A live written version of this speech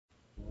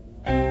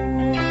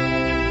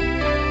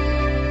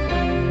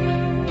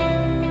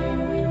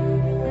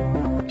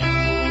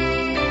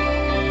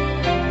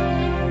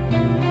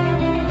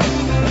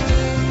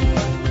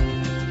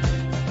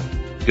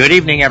Good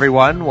evening,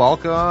 everyone.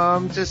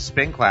 Welcome to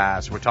Spin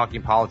Class. We're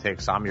talking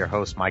politics. I'm your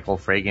host, Michael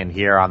Fragan,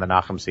 here on the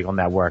Nachum Segal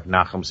Network,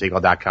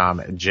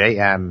 NachumSegal.com.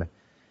 JM.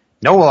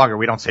 No longer,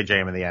 we don't say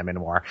JM in the M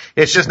anymore.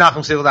 It's just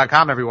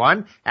NachumSegal.com,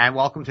 everyone. And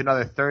welcome to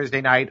another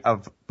Thursday night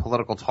of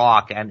political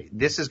talk. And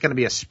this is going to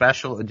be a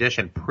special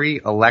edition,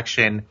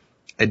 pre-election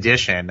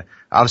edition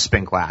of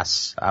Spin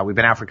Class. We've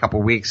been out for a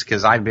couple of weeks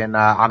because I've been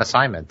on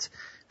assignment,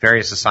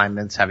 various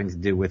assignments having to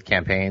do with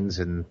campaigns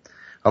and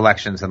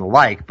elections and the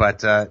like.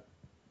 But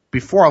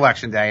before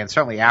Election Day and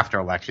certainly after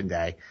Election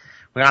Day,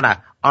 we want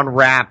to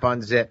unwrap,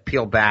 unzip,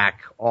 peel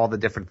back all the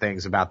different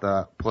things about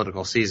the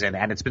political season.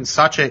 And it's been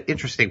such an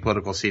interesting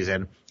political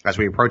season as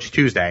we approach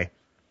Tuesday.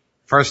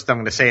 First, I'm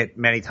going to say it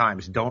many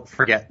times, don't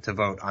forget to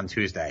vote on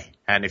Tuesday.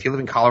 And if you live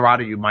in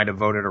Colorado, you might have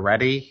voted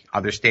already,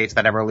 other states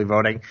that have early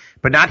voting,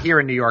 but not here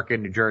in New York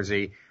and New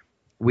Jersey.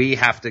 We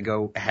have to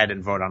go ahead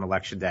and vote on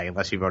Election Day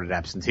unless you voted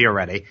absentee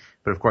already.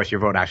 But of course,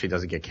 your vote actually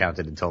doesn't get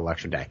counted until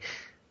Election Day.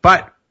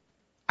 But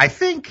I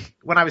think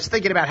when I was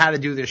thinking about how to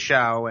do this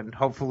show, and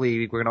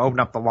hopefully we're going to open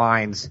up the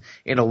lines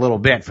in a little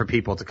bit for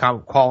people to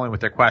call in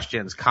with their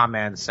questions,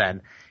 comments,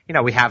 and, you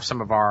know, we have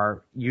some of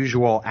our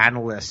usual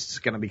analysts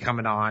going to be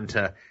coming on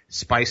to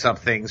spice up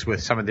things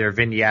with some of their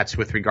vignettes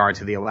with regard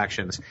to the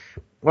elections.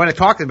 When I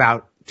talked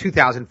about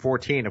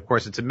 2014, of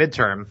course, it's a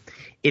midterm.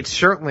 It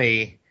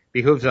certainly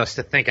behooves us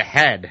to think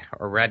ahead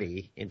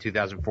already in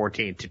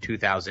 2014 to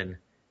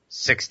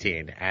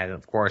 2016. And,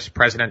 of course,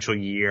 presidential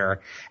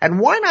year. And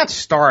why not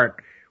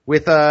start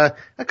with a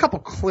couple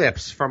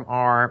clips from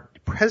our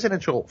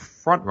presidential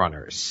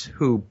frontrunners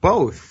who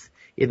both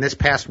in this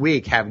past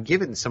week have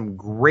given some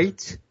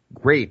great,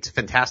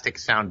 fantastic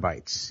sound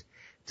bites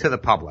to the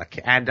public.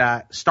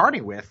 And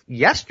starting with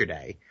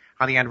yesterday,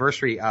 on the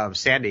anniversary of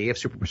Sandy, of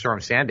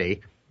Superstorm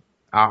Sandy,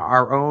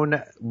 our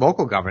own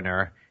local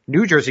governor,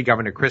 New Jersey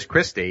Governor Chris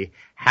Christie,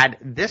 had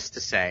this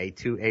to say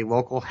to a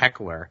local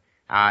heckler.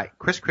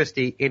 Chris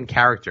Christie in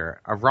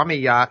character.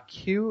 Rami,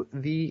 cue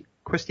the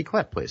Christie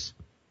clip, please.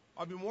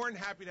 I'll be more than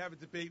happy to have a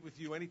debate with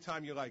you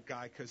anytime you like,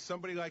 Guy, because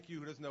somebody like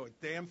you who doesn't know a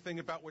damn thing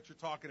about what you're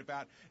talking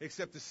about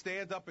except to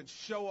stand up and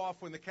show off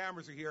when the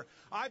cameras are here.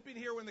 I've been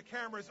here when the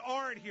cameras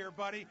aren't here,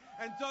 buddy,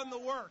 and done the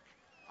work.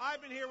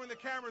 I've been here when the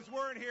cameras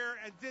weren't here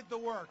and did the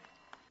work.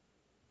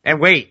 And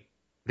wait,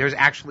 there's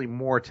actually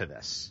more to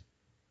this.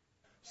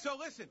 So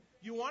listen,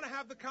 you want to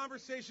have the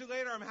conversation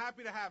later? I'm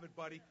happy to have it,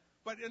 buddy.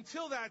 But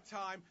until that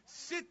time,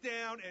 sit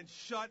down and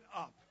shut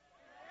up.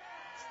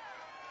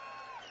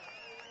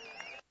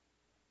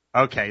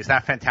 Okay, is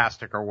that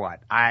fantastic or what?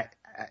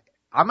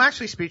 I'm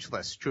actually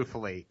speechless,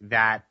 truthfully,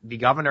 that the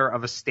governor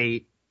of a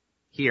state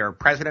here,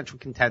 presidential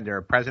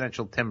contender,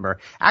 presidential timber,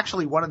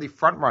 actually one of the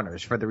front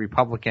runners for the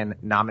Republican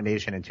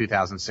nomination in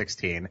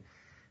 2016,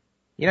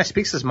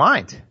 speaks his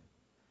mind.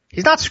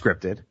 He's not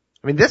scripted.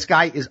 I mean, this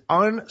guy is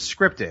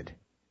unscripted.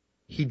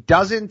 He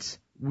doesn't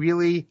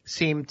really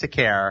seem to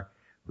care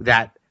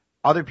that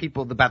other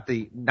people, about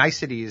the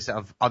niceties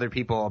of other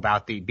people,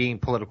 about the being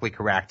politically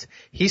correct.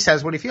 He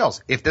says what he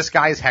feels. If this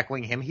guy is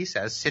heckling him, he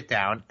says, sit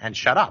down and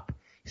shut up.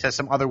 He says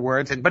some other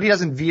words, but he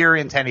doesn't veer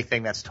into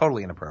anything that's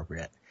totally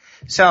inappropriate.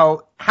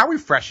 So how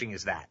refreshing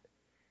is that?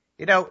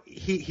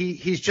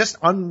 He's just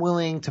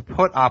unwilling to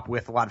put up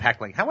with a lot of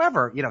heckling.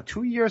 However,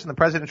 2 years in the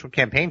presidential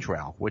campaign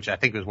trail, which I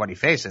think is what he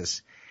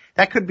faces,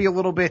 that could be a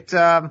little bit,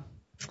 that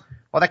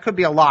could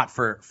be a lot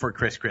for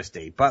Chris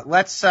Christie. But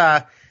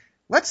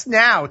Let's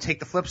now take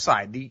the flip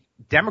side. The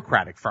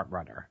Democratic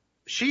frontrunner,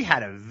 she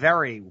had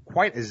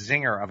quite a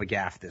zinger of a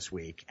gaffe this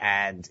week.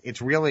 And it's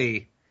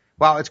really,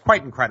 it's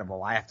quite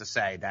incredible. I have to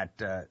say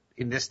that,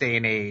 in this day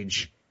and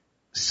age,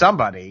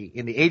 somebody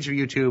in the age of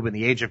YouTube, in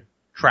the age of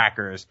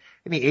trackers,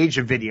 in the age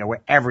of video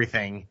where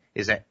everything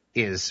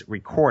is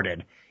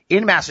recorded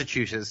in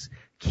Massachusetts,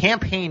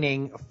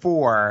 campaigning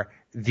for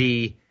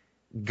the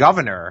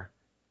governor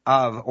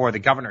or the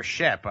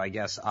governorship, I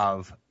guess,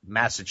 of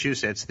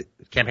Massachusetts,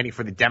 campaigning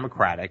for the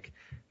Democratic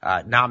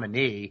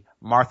nominee,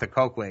 Martha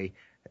Coakley.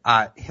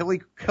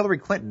 Hillary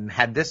Clinton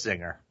had this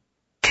zinger.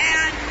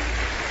 And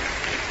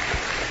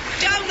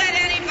don't let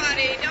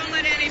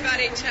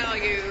anybody tell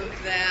you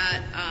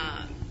that,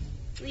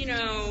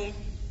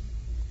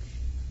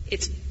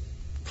 it's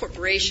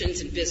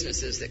corporations and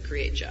businesses that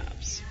create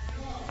jobs.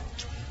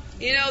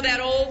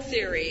 That old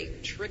theory,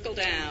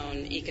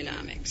 trickle-down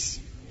economics.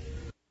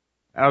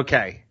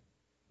 Okay.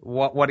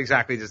 What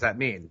exactly does that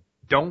mean?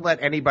 Don't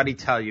let anybody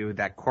tell you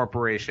that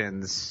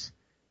corporations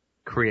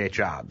create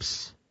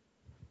jobs.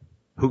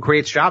 Who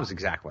creates jobs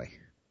exactly?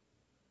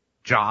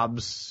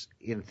 Jobs,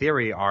 in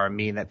theory,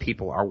 mean that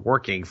people are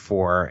working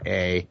for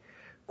a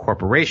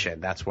corporation.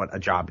 That's what a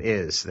job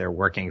is. They're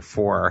working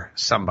for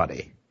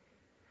somebody.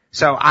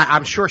 So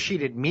I'm sure she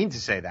didn't mean to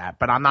say that,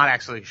 but I'm not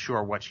actually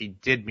sure what she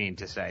did mean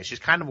to say. She's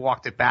kind of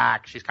walked it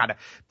back.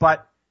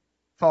 But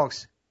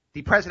folks,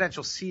 the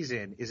presidential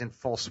season is in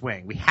full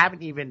swing. We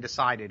haven't even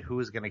decided who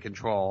is going to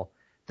control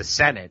the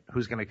Senate,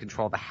 who's going to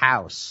control the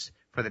House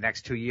for the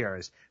next 2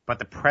 years. But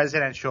the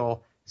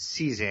presidential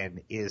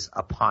season is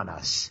upon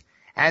us.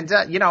 And,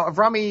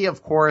 Avrami,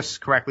 of course,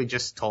 correctly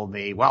just told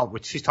me, well,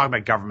 she's talking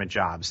about government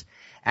jobs.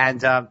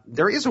 And,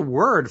 there is a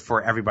word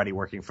for everybody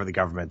working for the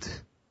government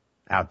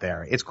out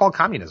there. It's called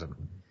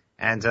communism.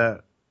 And,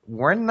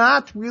 we're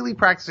not really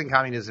practicing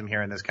communism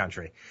here in this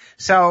country.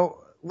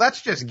 So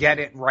let's just get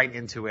it right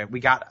into it. We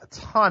got a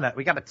ton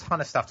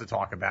of stuff to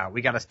talk about.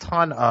 We got a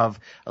ton of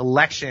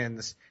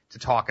elections to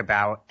talk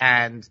about.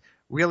 And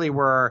really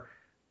we're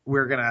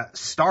going to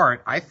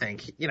start, I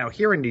think,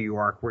 here in New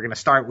York, we're going to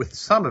start with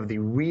some of the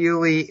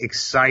really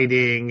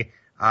exciting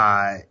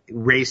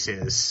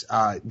races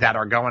that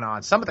are going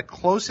on. Some of the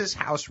closest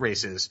House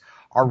races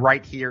are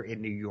right here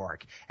in New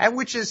York, and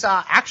which is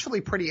actually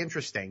pretty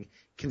interesting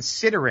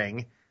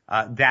considering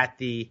that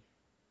the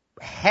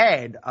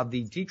head of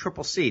the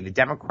DCCC, the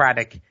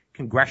Democratic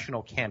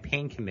Congressional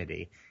Campaign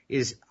Committee,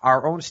 is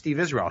our own Steve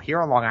Israel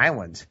here on Long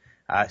Island.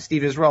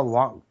 Steve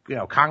Israel,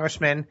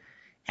 congressman,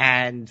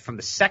 and from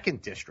the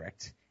 2nd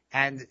District.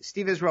 And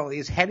Steve Israel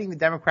is heading the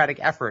Democratic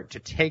effort to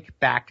take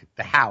back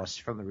the House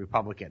from the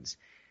Republicans.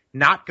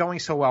 Not going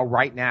so well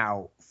right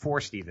now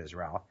for Steve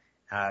Israel.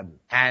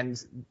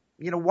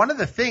 One of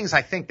the things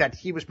I think that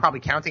he was probably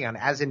counting on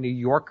as a New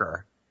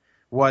Yorker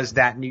was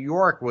that New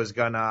York was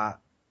going to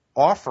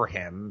offer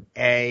him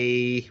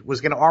a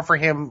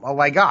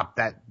leg up,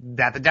 that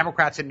the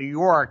Democrats in New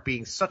York,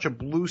 being such a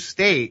blue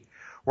state,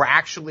 were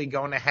actually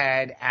going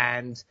ahead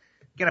and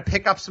going to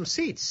pick up some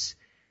seats.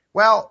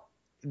 Well,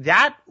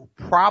 that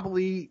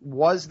probably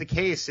was the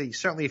case.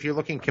 Certainly if you're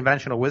looking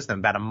conventional wisdom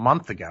about a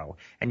month ago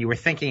and you were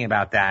thinking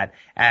about that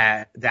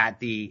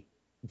the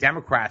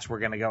Democrats were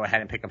going to go ahead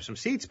and pick up some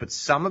seats, but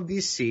some of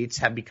these seats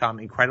have become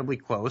incredibly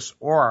close,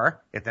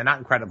 or if they're not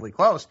incredibly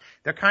close,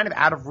 they're kind of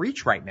out of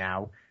reach right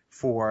now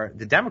for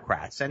the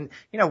Democrats. And,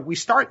 we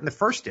start in the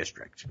 1st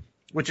District,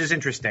 which is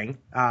interesting.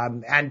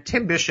 And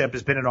Tim Bishop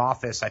has been in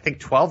office, I think,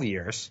 12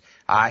 years.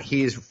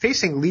 He is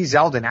facing Lee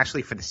Zeldin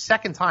actually for the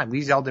 2nd time.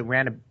 Lee Zeldin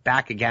ran it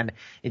back again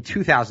in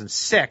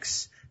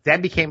 2006,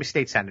 then became a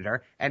state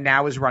senator, and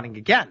now is running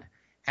again.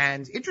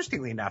 And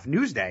interestingly enough,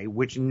 Newsday,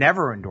 which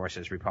never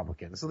endorses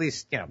Republicans, at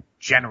least,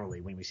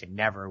 generally when we say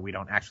never, we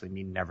don't actually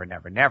mean never,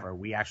 never, never.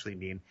 We actually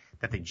mean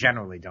that they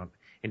generally don't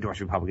endorse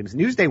Republicans.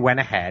 Newsday went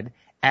ahead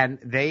and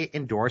they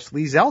endorsed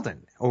Lee Zeldin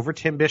over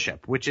Tim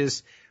Bishop, which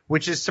is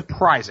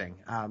surprising.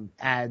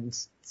 And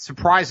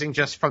surprising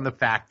just from the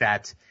fact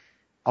that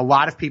a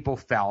lot of people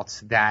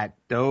felt that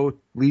though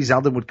Lee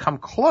Zeldin would come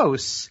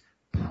close,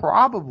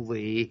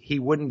 probably he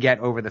wouldn't get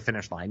over the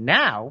finish line.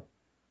 Now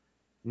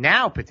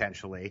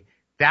potentially,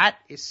 that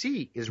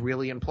seat is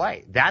really in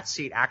play. That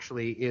seat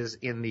actually is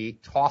in the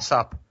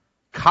toss-up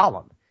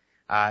column.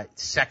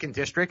 2nd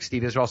District,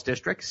 Steve Israel's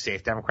district,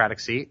 safe Democratic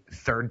seat.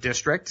 3rd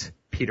District,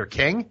 Peter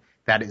King.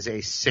 That is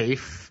a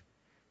safe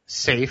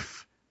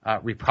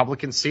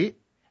Republican seat.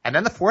 And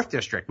then the 4th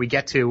District, we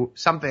get to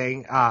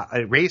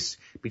a race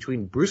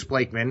between Bruce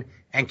Blakeman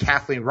and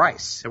Kathleen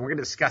Rice. And we're going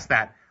to discuss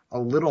that a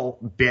little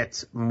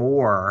bit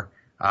more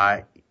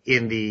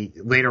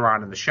later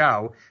on in the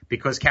show,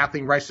 because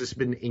Kathleen Rice has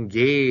been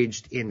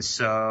engaged in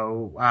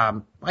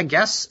some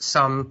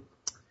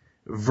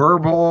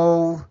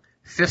verbal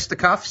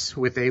fisticuffs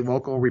with a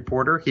local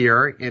reporter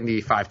here in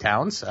the Five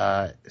Towns.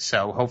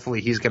 So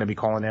hopefully he's going to be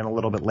calling in a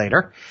little bit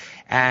later.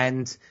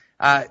 And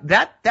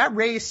that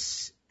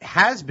race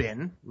has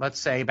been, let's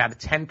say, about a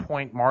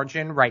 10-point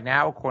margin right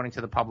now, according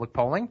to the public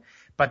polling.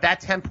 But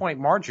that 10-point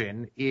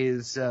margin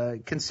is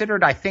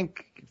considered, I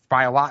think,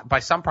 by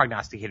some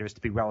prognosticators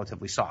to be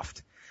relatively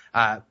soft.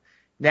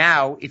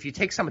 Now, if you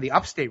take some of the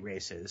upstate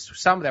races,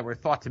 some that were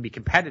thought to be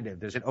competitive,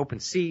 there's an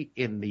open seat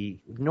in the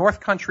North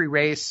Country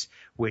race,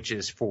 which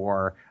is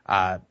for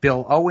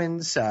Bill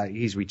Owens.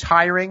 He's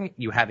retiring.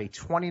 You have a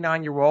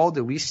 29-year-old,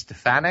 Elise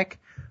Stefanik,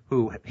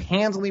 who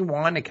handily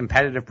won a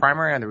competitive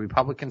primary on the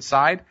Republican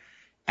side.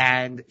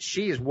 And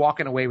she is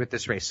walking away with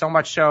this race, so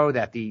much so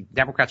that the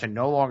Democrats are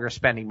no longer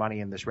spending money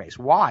in this race.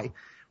 Why?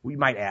 We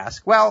might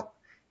ask. Well,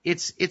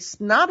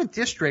 it's not a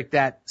district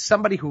that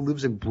somebody who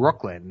lives in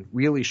Brooklyn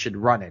really should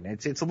run in.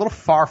 It's a little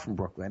far from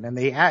Brooklyn, and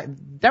the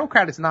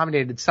Democrat has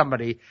nominated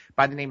somebody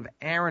by the name of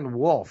Aaron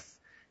Wolf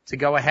to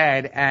go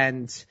ahead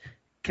and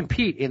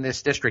compete in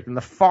this district in the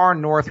far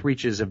north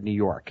reaches of New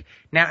York.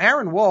 Now,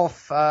 Aaron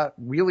Wolf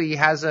really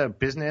has a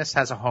business,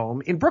 has a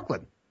home in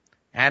Brooklyn.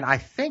 And I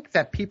think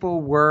that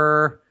people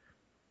were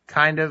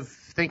kind of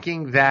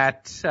thinking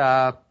that,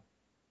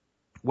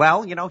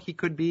 he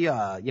could be,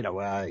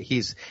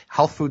 he's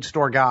health food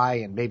store guy,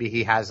 and maybe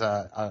he has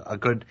a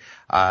good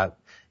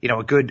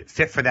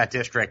fit for that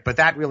district. But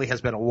that really has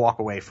been a walk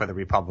away for the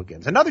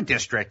Republicans. Another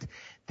district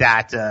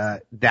that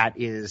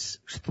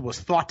was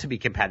thought to be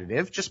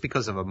competitive just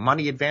because of a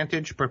money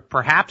advantage,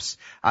 perhaps,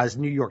 is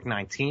New York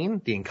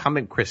 19. The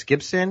incumbent Chris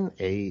Gibson,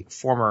 a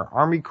former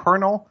Army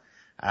colonel,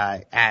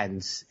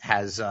 and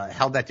has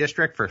held that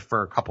district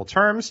for a couple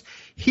terms.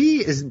 He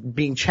is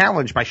being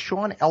challenged by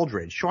Sean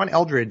Eldridge. Sean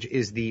Eldridge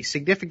is the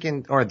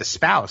the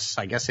spouse,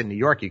 I guess in New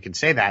York you can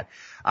say that,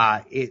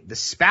 the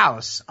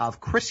spouse of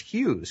Chris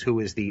Hughes, who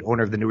is the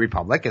owner of the New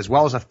Republic, as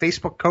well as a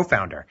Facebook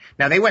co-founder.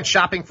 Now, they went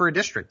shopping for a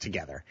district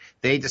together.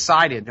 They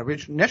decided,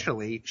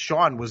 initially,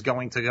 Sean was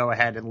going to go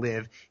ahead and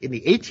live in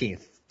the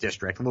 18th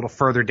district, a little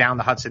further down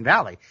the Hudson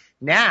Valley.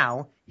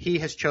 Now, he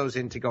has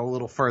chosen to go a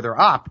little further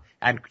up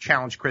and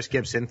challenge Chris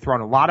Gibson,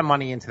 thrown a lot of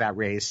money into that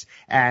race,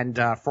 and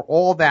for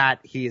all that,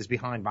 he is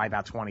behind by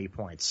about 20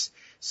 points.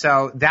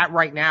 So that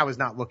right now is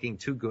not looking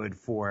too good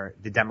for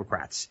the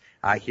Democrats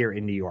here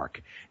in New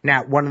York.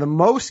 Now, one of the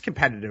most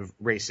competitive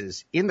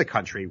races in the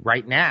country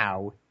right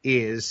now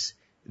is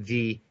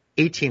the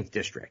 18th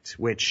district,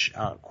 which,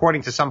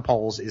 according to some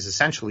polls, is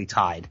essentially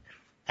tied.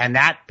 And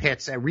that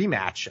pits a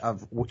rematch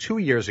of 2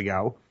 years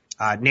ago.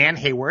 Nan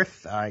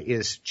Hayworth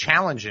is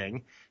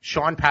challenging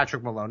Sean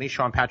Patrick Maloney.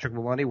 Sean Patrick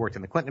Maloney worked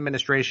in the Clinton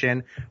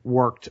administration,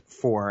 worked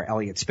for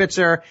Eliot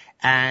Spitzer,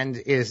 and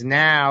is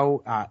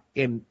now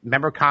a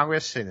member of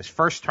Congress in his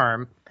first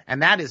term.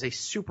 And that is a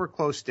super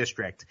close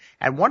district.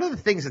 And one of the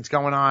things that's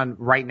going on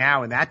right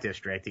now in that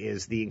district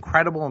is the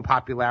incredible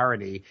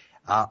unpopularity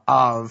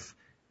of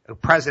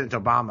President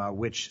Obama,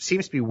 which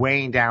seems to be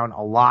weighing down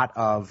a lot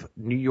of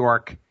New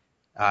York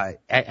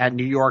and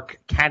New York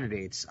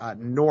candidates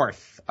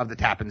north of the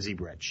Tappan Zee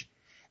Bridge.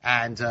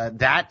 And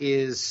that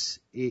is,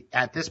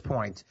 at this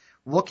point,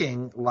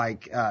 looking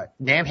like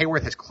Nan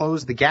Hayworth has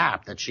closed the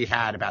gap that she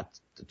had about,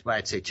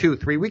 I'd say,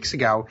 2-3 weeks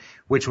ago,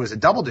 which was a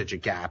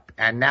double-digit gap,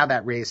 and now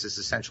that race is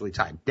essentially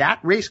tied. That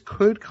race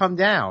could come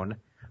down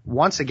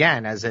once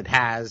again, as it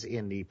has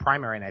in the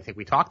primary, and I think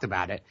we talked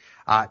about it,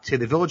 to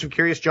the village of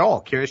Curious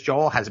Joel. Curious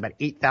Joel has about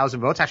 8,000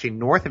 votes, actually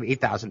north of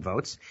 8,000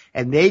 votes,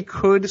 and they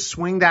could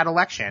swing that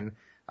election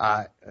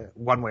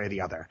one way or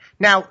the other.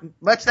 Now,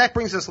 that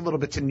brings us a little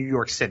bit to New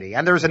York City.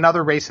 And there's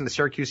another race in the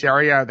Syracuse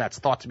area that's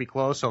thought to be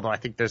close, although I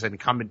think there's an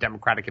incumbent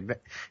Democratic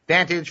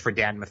advantage for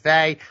Dan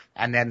Maffei.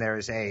 And then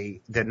there's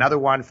another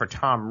one for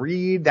Tom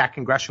Reed. That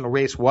congressional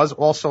race was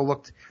also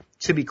looked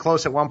to be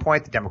close at one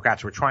point. The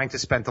Democrats were trying to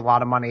spend a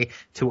lot of money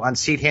to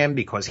unseat him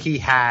because he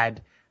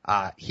had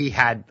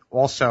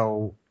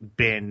also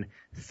been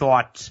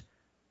thought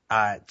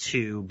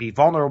to be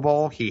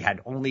vulnerable. He had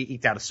only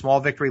eked out a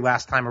small victory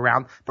last time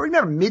around. But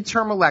remember,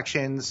 midterm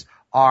elections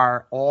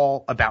are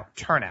all about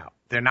turnout.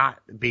 They're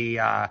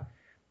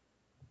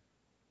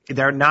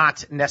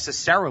not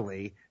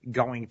necessarily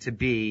going to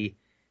be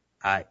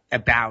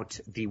about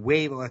the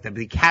way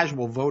the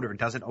casual voter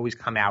doesn't always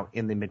come out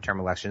in the midterm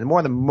election. The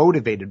more the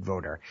motivated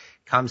voter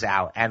comes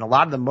out, and a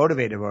lot of the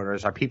motivated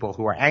voters are people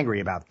who are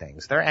angry about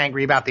things. They're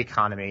angry about the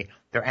economy.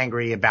 They're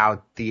angry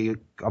about the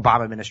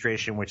Obama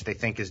administration, which they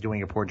think is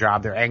doing a poor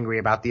job. They're angry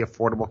about the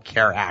Affordable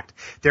Care Act.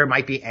 They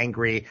might be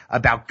angry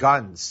about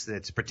guns.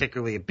 That's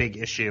particularly a big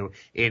issue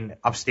in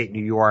upstate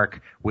New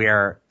York,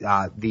 where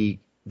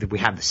we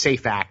have the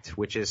SAFE Act,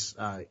 which is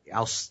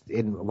else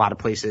in a lot of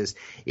places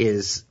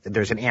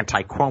there's an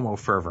anti-Cuomo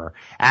fervor,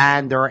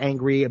 and they're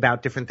angry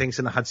about different things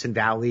in the Hudson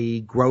Valley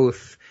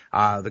growth.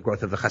 The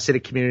growth of the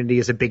Hasidic community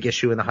is a big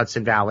issue in the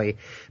Hudson Valley,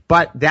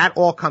 but that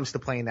all comes to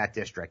play in that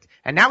district.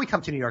 And now we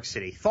come to New York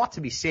City, thought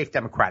to be safe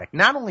Democratic.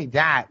 Not only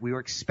that, we were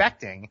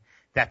expecting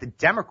that the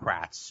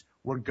Democrats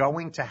were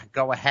going to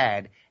go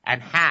ahead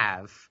and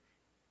have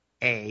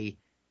a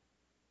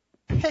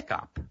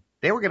pickup.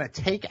 They were going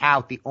to take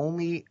out the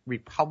only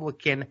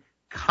Republican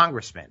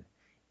congressman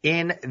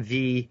in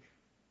the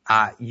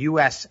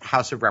U.S.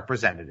 House of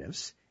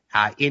Representatives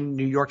in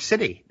New York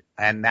City,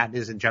 and that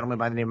is a gentleman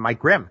by the name of Mike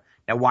Grimm.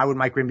 Now, why would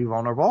Mike Grimm be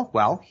vulnerable?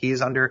 Well, he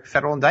is under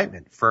federal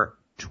indictment for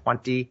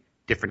 20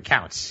 different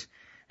counts.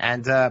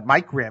 And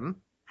Mike Grimm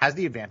has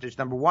the advantage,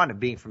 number one, of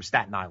being from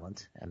Staten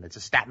Island, and it's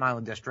a Staten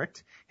Island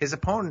district. His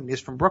opponent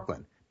is from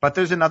Brooklyn. But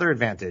there's another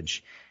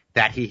advantage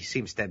that he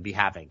seems to be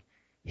having.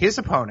 His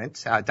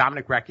opponent,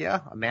 Dominic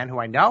Recchia, a man who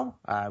I know,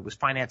 was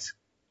finance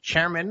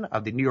chairman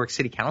of the New York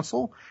City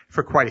Council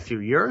for quite a few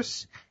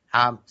years,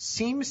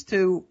 seems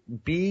to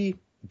be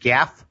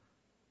gaffe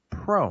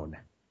prone.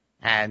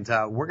 And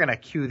we're going to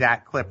cue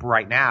that clip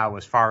right now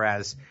as far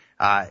as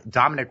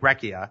Dominic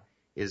Recchia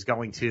is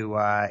going to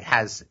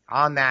has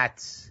on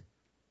that.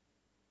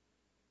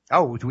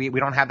 Oh, we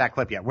don't have that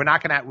clip yet. We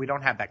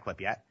don't have that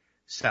clip yet.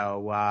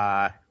 So,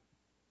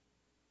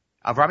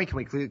 Avrami, can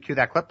we cue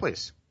that clip,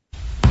 please?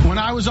 When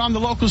I was on the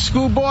local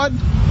school board,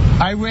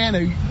 I ran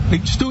a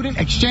student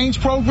exchange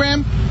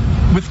program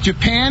with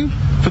Japan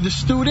for the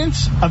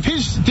students of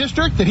his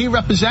district that he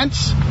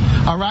represents,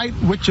 all right,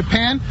 with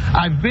Japan.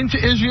 I've been to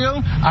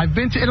Israel. I've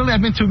been to Italy.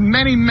 I've been to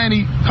many,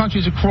 many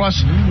countries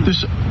across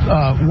this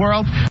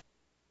world.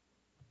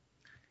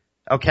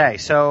 Okay,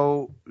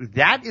 so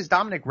that is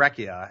Dominic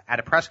Recchia at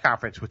a press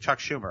conference with Chuck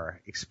Schumer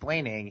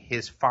explaining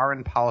his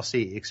foreign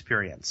policy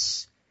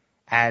experience.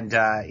 And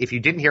if you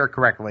didn't hear it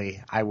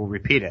correctly, I will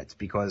repeat it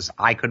because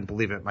I couldn't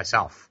believe it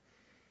myself.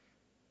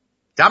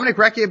 Dominic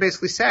Recchia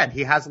basically said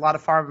he has a lot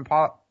of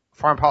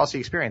foreign policy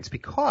experience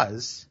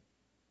because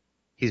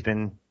he's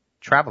been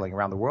traveling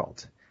around the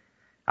world.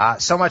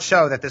 So much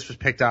so that this was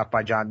picked up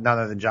by none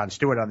other than Jon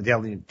Stewart on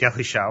the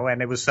Daily Show,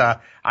 and it was, I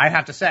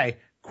have to say,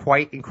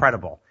 quite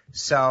incredible.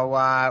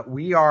 So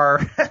we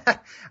are,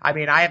 I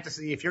mean, I have to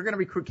see, if you're going to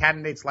recruit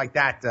candidates like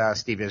that,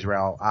 Steve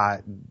Israel,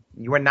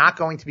 you are not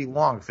going to be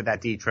long for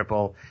that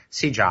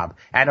DCCC job.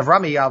 And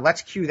Avrami,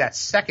 let's cue that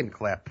second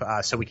clip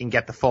so we can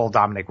get the full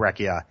Dominic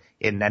Recchia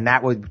in, and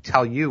that would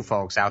tell you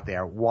folks out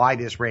there why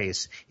this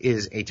race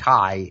is a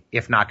tie,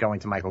 if not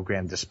going to Michael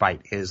Grimm,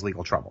 despite his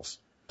legal troubles.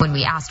 When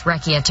we asked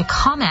Recchia to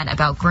comment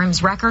about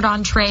Grimm's record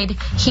on trade,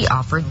 he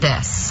offered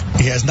this.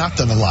 He has not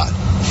done a lot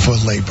for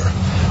labor,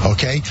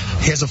 okay?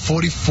 He has a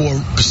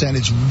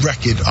 44%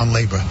 record on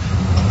labor.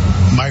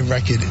 My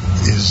record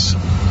is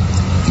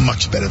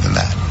much better than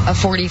that. A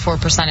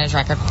 44%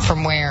 record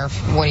from where?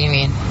 What do you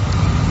mean?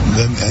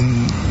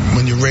 And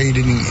when you're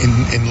rated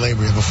in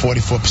labor, you have a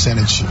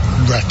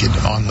 44%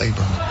 record on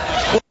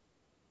labor.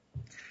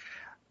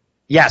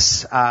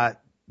 Yes,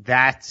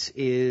 that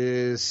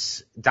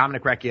is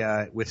Dominic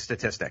Recchia with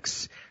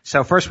statistics.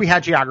 So first we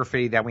had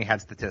geography, then we had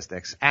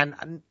statistics.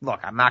 And look,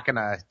 I'm not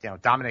gonna,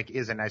 Dominic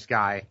is a nice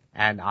guy,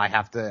 and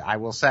I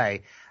will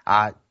say,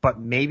 but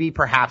maybe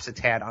perhaps a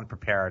tad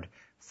unprepared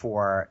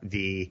for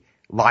the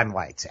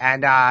limelight.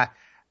 And,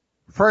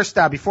 first,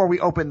 before we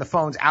open the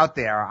phones out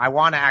there, I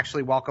want to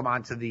actually welcome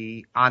onto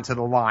the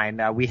line.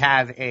 We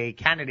have a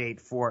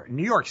candidate for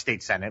New York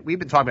State Senate. We've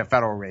been talking about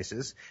federal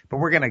races, but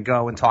we're going to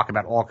go and talk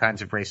about all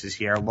kinds of races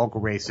here,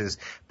 local races.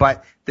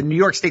 But the New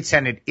York State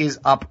Senate is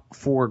up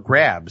for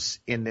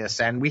grabs in this,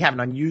 and we have an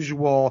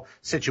unusual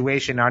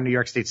situation in our New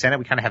York State Senate.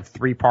 We kind of have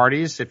three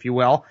parties, if you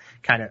will,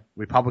 kind of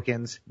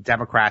Republicans,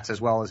 Democrats, as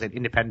well as an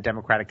independent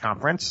Democratic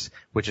conference,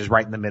 which is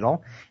right in the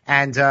middle.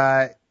 And,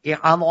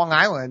 on Long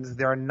Island,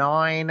 there are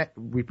 9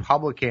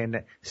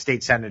 Republican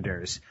state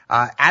senators.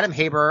 Adam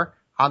Haber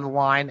on the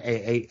line,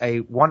 a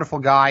wonderful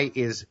guy,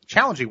 is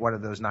challenging one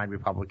of those 9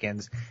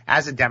 Republicans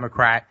as a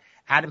Democrat.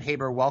 Adam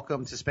Haber,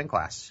 welcome to Spin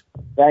Class.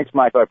 Thanks,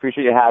 Michael. I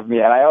appreciate you having me.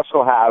 And I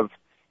also have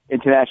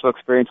international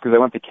experience because I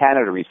went to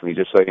Canada recently,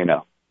 just so you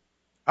know.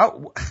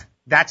 Oh,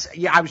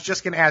 I was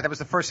just going to ask. That was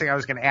the first thing I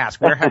was going to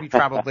ask. Where have you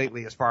traveled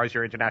lately as far as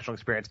your international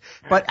experience?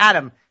 But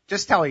Adam,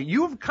 just tell me,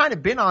 you've kind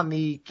of been on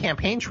the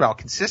campaign trail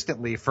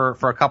consistently for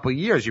a couple of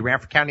years. You ran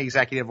for county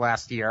executive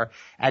last year,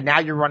 and now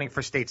you're running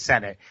for state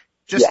senate.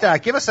 Just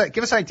give us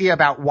an idea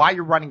about why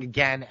you're running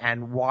again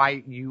and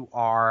why you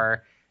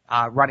are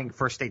running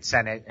for state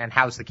senate, and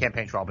how's the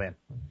campaign trail been?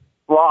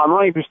 Well, I'm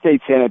running for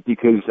state senate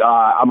because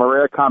I'm a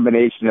rare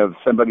combination of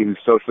somebody who's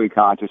socially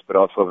conscious but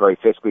also very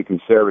fiscally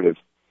conservative,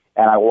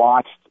 and I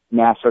watched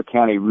Nassau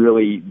County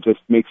really just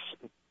makes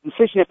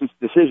decision after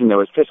decision that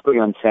was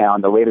fiscally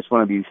unsound. The latest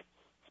one of these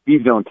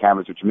speed zone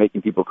cameras, which are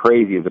making people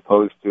crazy, as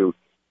opposed to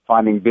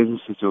finding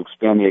businesses to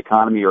expand the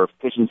economy or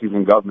efficiencies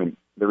in government.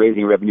 They're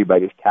raising revenue by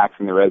just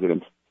taxing the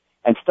residents.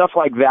 And stuff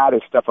like that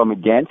is stuff I'm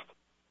against.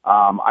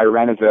 I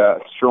ran as a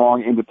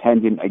strong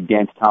independent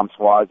against Tom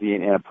Suozzi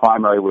in a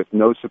primary with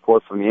no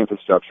support from the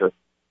infrastructure.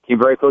 Came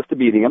very close to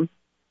beating him.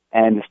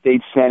 And the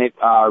state senate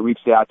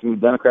reached out to me.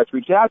 The Democrats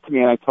reached out to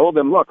me, and I told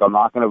them, look, I'm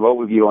not going to vote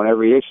with you on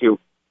every issue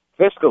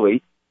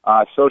fiscally.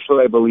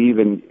 Socially, I believe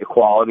in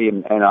equality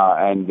and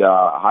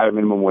higher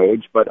minimum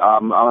wage, but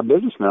I'm a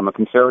businessman. I'm a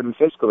conservative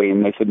fiscally.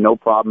 And they said, no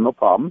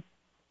problem.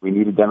 We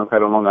need a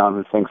Democrat on Long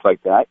Island who thinks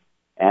like that.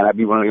 And I'd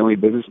be one of the only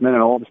businessmen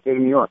in all of the state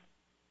of New York.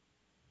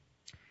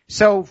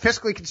 So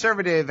fiscally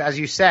conservative, as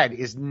you said,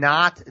 is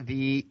not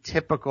the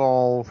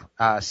typical,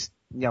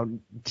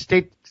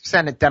 state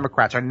Senate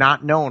Democrats are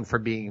not known for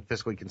being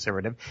fiscally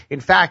conservative. In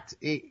fact,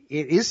 it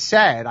is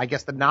said, I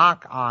guess the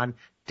knock on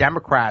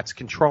Democrats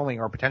controlling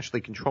or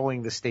potentially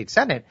controlling the state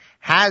Senate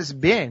has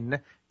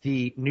been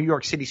the New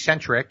York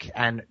City-centric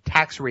and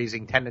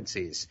tax-raising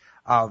tendencies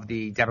of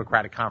the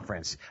Democratic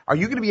conference. Are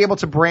you going to be able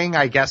to bring,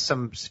 I guess,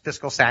 some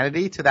fiscal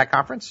sanity to that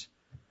conference?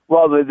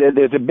 Well,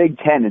 there's a Big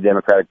Ten in the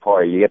Democratic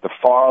Party. You get the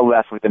far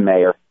left with the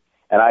mayor,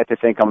 and I have to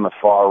think I'm the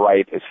far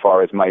right as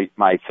far as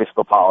my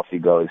fiscal policy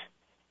goes.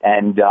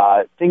 And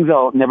things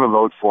I'll never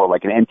vote for,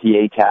 like an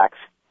MTA tax,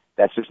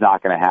 that's just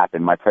not going to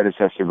happen. My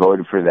predecessor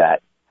voted for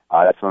that.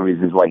 That's one of the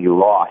reasons why he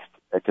lost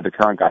to the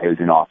current guy who's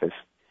in office.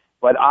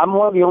 But I'm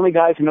one of the only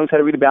guys who knows how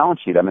to read a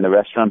balance sheet. I'm in the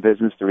restaurant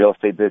business, the real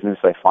estate business.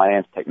 I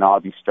finance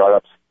technology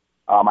startups.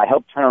 I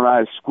helped turn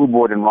around a school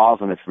board in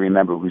Roslyn, if you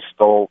remember,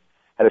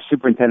 had a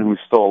superintendent who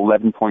stole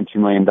 $11.2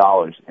 million.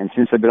 And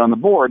since I've been on the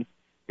board,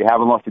 we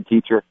haven't lost a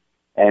teacher,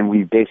 and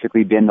we've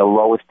basically been the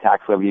lowest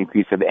tax levy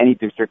increase of any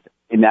district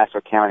in Nassau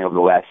County over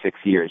the last 6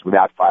 years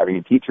without firing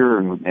a teacher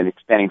and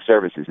expanding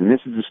services. And this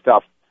is the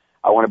stuff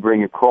I want to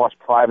bring across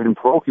private and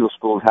parochial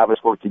schools, have us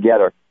work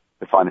together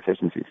to find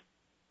efficiencies.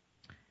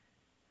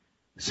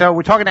 So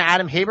we're talking to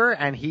Adam Haber,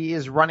 and he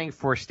is running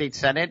for state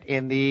senate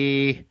in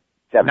the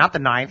not the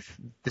 9th,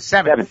 the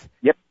 7th.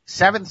 Yep.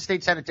 7th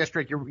state senate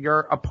district. Your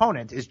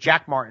opponent is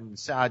Jack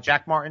Martins.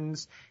 Jack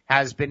Martins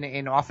has been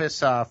in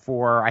office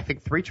for I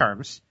think 3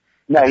 terms.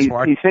 No, he's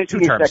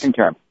finishing his second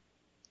term.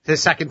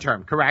 His second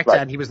term, correct. Right.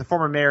 And he was the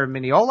former mayor of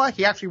Mineola.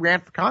 He actually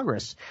ran for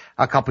Congress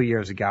a couple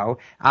years ago.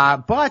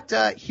 But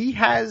he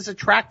has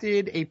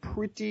attracted a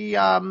pretty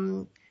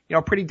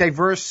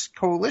diverse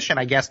coalition,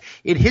 I guess.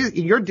 In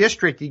your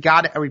district, you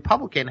got a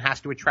Republican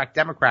has to attract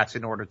Democrats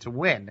in order to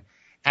win.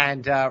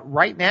 And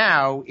right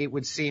now, it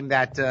would seem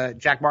that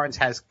Jack Martins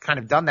has kind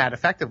of done that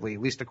effectively,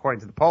 at least according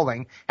to the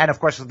polling. And,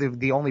 of course,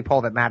 the only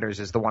poll that matters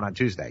is the one on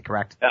Tuesday,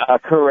 correct?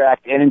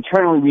 Correct. And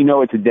internally, we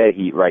know it's a dead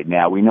heat right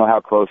now. We know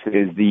how close it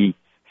is. The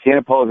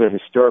Santa polls are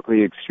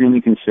historically extremely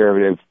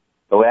conservative.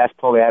 The last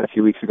poll they had a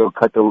few weeks ago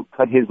cut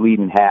his lead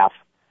in half.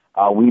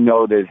 We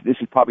know this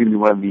is probably going to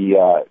be one of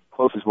the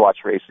closest watch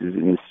races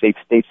in the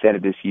state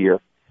Senate this year.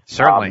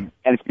 Certainly.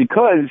 And it's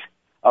because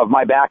of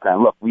my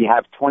background. Look, we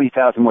have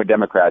 20,000 more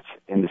Democrats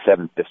in the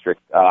 7th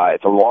district.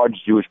 It's a large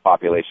Jewish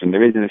population.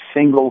 There isn't a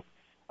single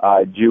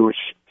Jewish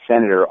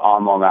senator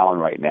on Long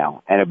Island right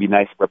now. And it would be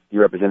nice to be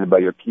represented by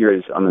your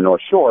peers on the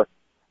North Shore.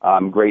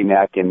 Great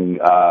Neck and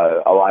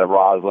a lot of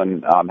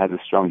Roslyn has a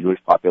strong Jewish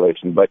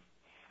population. But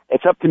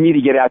it's up to me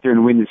to get out there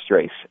and win this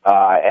race.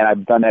 And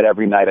I've done that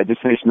every night. I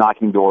just finished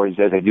knocking doors,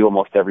 as I do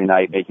almost every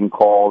night, making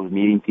calls,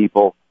 meeting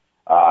people.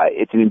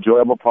 It's an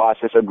enjoyable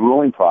process, a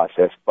grueling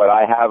process, but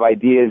I have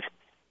ideas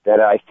that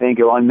I think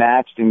are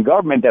unmatched in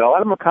government, that a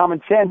lot of them are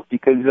common sense,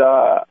 because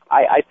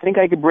I think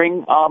I could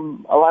bring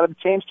a lot of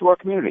change to our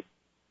community.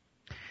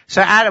 So,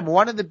 Adam,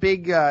 one of the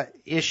big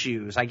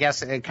issues, I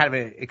guess, kind of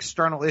an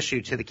external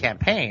issue to the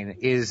campaign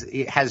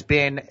has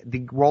been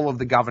the role of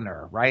the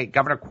governor, right?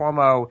 Governor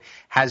Cuomo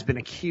has been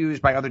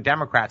accused by other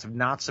Democrats of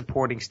not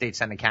supporting state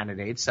Senate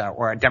candidates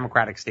or a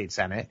Democratic state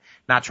Senate,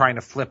 not trying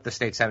to flip the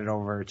state Senate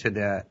over to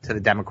the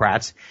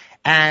Democrats.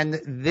 And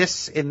in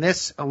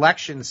this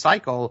election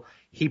cycle,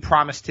 he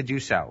promised to do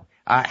so.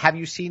 Have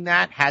you seen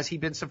that? Has he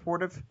been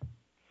supportive?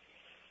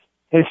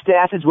 His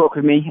staff has worked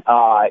with me.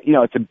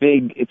 It's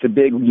a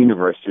big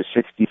universe. There's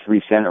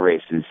 63 Senate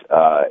races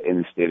in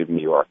the state of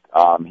New York.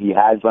 He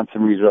has lent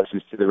some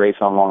resources to the race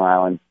on Long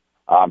Island.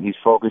 He's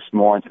focused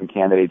more on some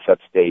candidates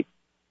upstate.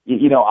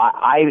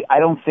 I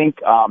don't think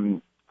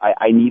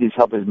I need his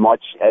help as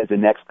much as the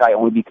next guy,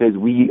 only because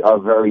we are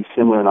very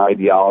similar in our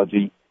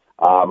ideology.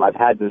 I've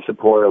had the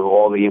support of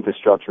all the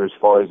infrastructure as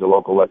far as the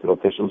local elected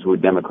officials who are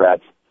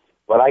Democrats.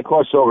 But I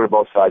cross over to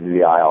both sides of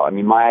the aisle. I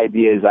mean, my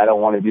idea is I don't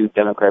want to do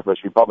Democrat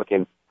versus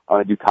Republican. I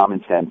want to do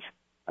common sense.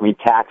 I mean,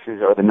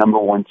 taxes are the number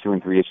 1, 2,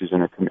 and 3 issues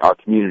in our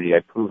community.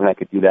 I've proven I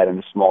could do that in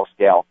a small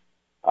scale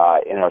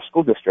in our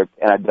school district,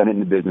 and I've done it in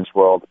the business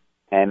world.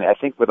 And I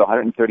think with a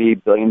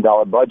 $138 billion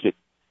budget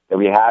that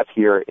we have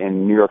here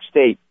in New York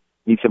State,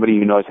 we need somebody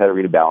who knows how to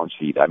read a balance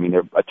sheet. I mean,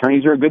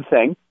 attorneys are a good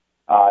thing.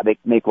 They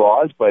make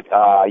laws, but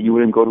you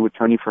wouldn't go to an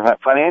attorney for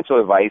financial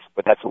advice,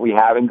 but that's what we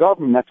have in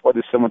government. That's why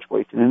there's so much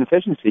waste and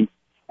inefficiency.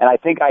 And I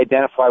think I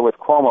identify with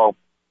Cuomo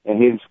and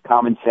his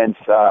common sense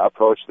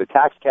approach to the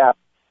tax cap,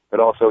 but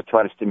also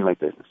trying to stimulate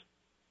business.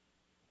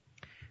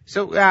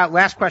 So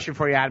last question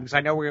for you, Adam, because I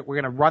know we're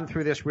going to run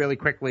through this really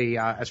quickly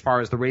as far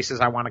as the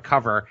races I want to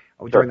cover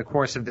during the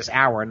course of this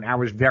hour. An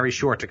hour is very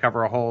short to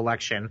cover a whole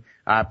election,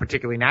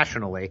 particularly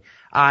nationally.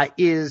 What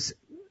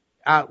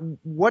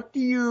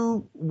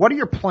are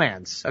your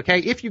plans? Okay,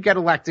 if you get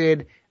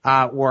elected,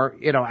 or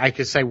I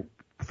could say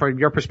from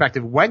your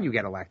perspective, when you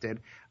get elected,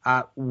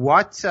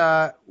 what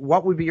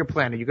would be your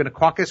plan? Are you going to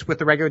caucus with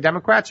the regular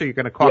Democrats, or are you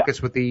going to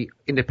caucus with the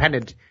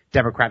Independent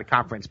Democratic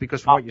Conference?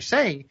 Because from what you're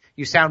saying,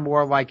 you sound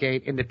more like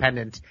an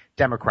independent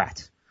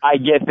Democrat. I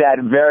get that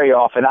very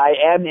often. I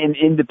am an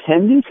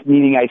independent,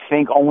 meaning I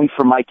think only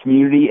for my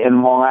community,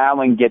 and Long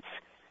Island gets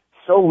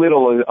so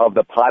little of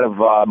the pot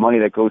of money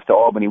that goes to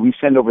Albany. We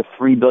send over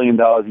 $3 billion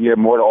a year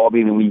more to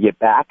Albany than we get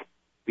back.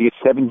 We get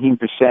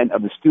 17%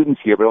 of the students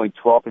here, but only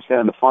 12%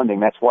 of the funding.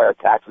 That's why our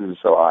taxes are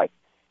so high.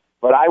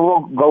 But I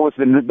will go with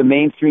the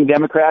mainstream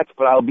Democrats,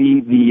 but I'll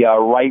be the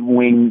right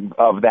wing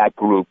of that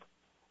group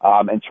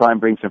and try and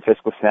bring some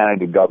fiscal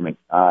sanity to government.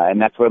 And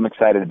that's what I'm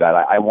excited about.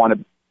 I want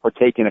to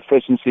partake in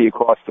efficiency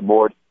across the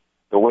board.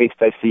 The waste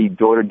I see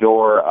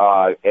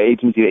door-to-door,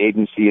 agency to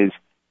agency is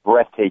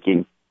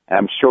breathtaking. And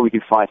I'm sure we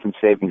can find some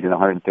savings in a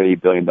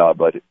 $138 billion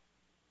budget.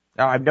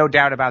 No, I have no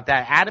doubt about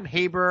that. Adam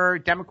Haber,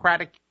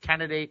 Democratic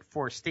candidate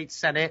for state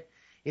Senate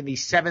in the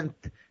 7th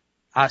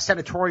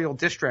senatorial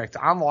district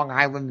on Long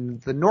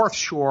Island, the North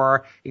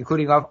Shore,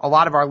 including a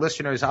lot of our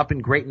listeners up in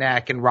Great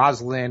Neck and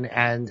Roslyn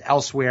and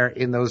elsewhere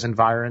in those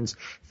environs.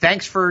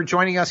 Thanks for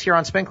joining us here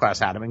on Spin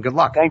Class, Adam, and good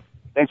luck. Thanks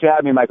for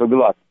having me, Michael. Good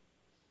luck.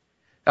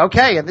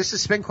 Okay, and this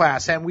is Spin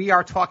Class, and we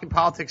are talking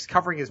politics,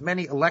 covering as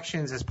many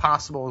elections as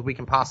possible as we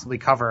can possibly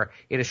cover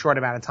in a short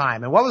amount of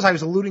time. And what I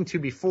was alluding to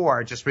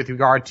before, just with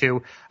regard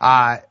to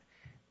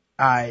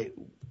Dominic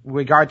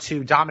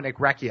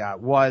Recchia,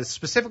 was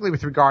specifically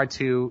with regard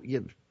to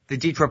the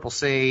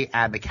DCCC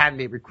and the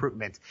candidate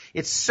recruitment.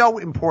 It's so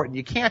important.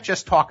 You can't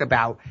just talk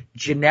about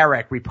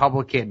generic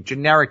Republican,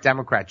 generic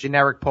Democrat,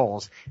 generic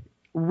polls.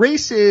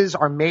 Races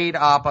are made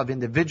up of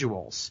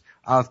individuals,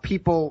 of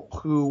people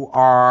who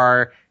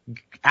are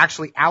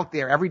actually out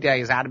there every day,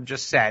 as Adam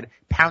just said,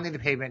 pounding the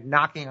pavement,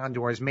 knocking on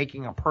doors,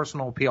 making a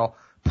personal appeal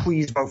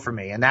please vote for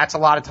me. And that's a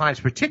lot of times,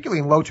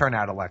 particularly in low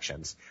turnout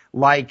elections,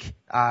 like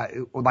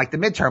the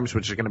midterms,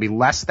 which are going to be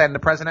less than the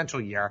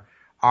presidential year.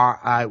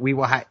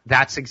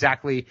 That's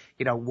exactly,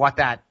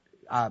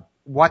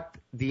 what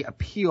the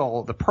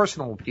appeal, the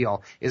personal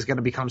appeal is going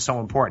to become so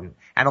important.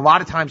 And a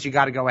lot of times you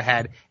got to go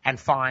ahead and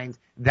find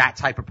that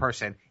type of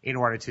person in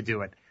order to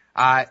do it.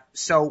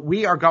 So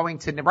we are going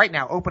to right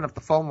now open up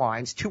the phone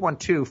lines.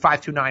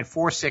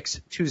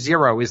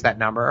 212-529-4620 is that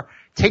number.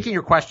 Taking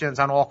your questions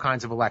on all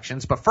kinds of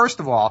elections. But first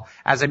of all,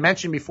 as I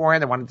mentioned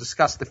beforehand, I want to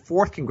discuss the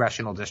 4th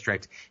congressional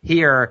district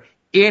here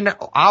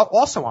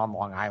also on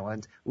Long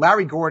Island.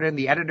 Larry Gordon,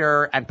 the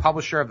editor and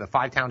publisher of the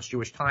Five Towns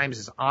Jewish Times,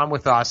 is on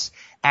with us,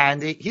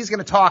 and he's going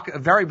to talk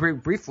very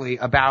briefly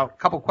about a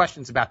couple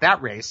questions about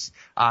that race,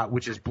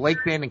 which is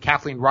Blakeman and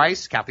Kathleen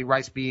Rice. Kathleen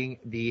Rice being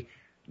the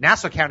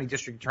Nassau County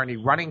District Attorney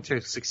running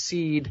to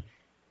succeed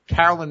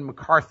Carolyn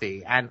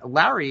McCarthy. And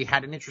Larry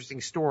had an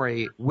interesting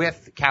story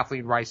with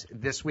Kathleen Rice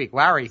this week.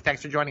 Larry,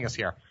 thanks for joining us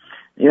here.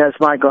 Yes,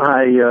 Michael.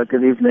 Hi.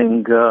 Good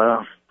evening.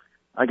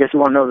 I guess you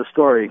want to know the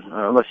story,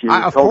 unless you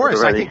of told course,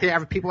 it already. I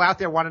think people out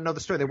there want to know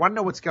the story. They want to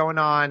know what's going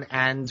on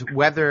and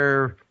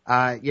whether,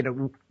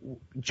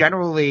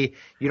 generally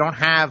you don't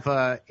have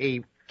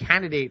a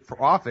candidate for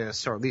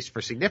office, or at least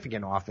for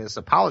significant office,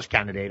 a polished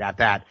candidate at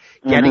that,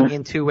 getting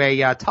into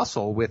a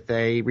tussle with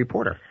a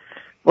reporter.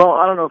 Well,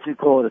 I don't know if you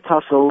call it a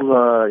tussle.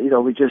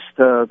 We just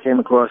came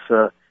across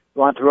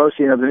Ron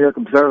Tarosian of the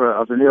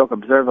New York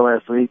Observer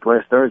last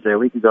Thursday, a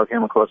week ago,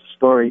 came across a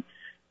story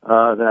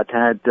that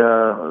had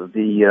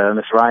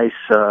Miss Rice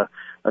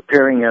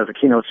appearing as a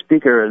keynote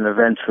speaker at an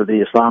event for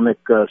the Islamic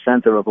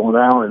Center of Long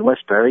Island in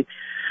Westbury,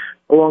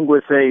 along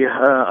with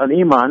an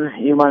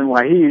Iman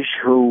Wahish,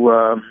 who,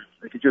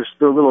 if you just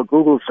do a little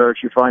Google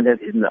search, you find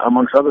that,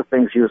 amongst other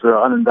things, he was an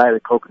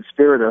unindicted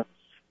co-conspirator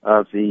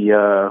of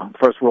the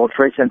First World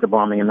Trade Center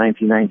bombing in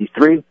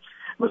 1993.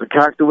 Was a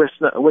character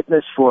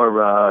witness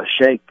for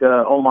Sheikh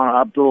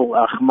Omar Abdul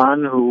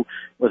Ahman, who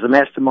was a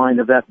mastermind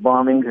of that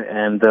bombing,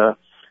 and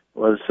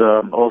was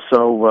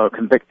also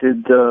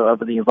convicted of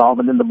the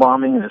involvement in the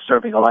bombing and is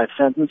serving a life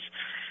sentence.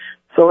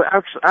 So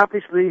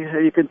obviously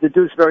you can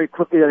deduce very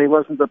quickly that he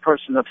wasn't a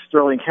person of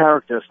sterling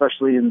character,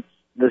 especially in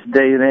this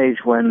day and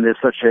age when there's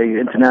such a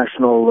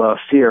international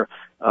fear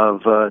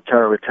of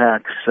terror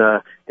attacks.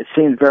 It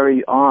seemed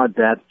very odd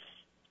that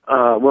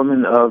a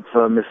woman of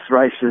Miss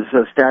Rice's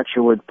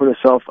stature would put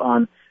herself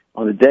on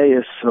a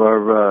dais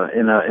or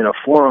in a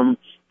forum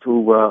to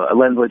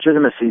lend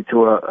legitimacy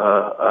to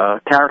a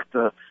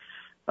character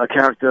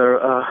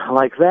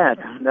like that.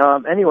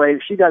 Anyway,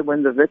 she got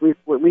wind of it.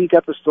 We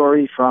got the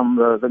story from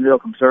the New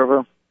York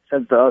Observer,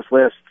 sent it to us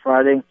last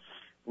Friday.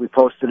 We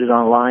posted it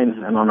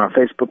online and on our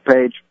Facebook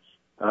page.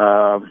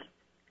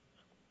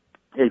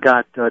 It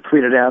got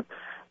tweeted out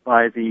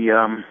by the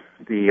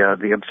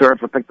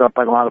Observer, picked up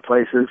by a lot of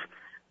places.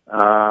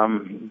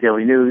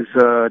 Daily News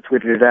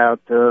tweeted it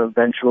out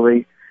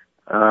eventually.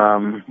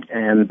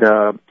 And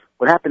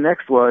what happened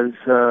next was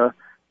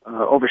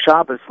over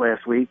Shabbos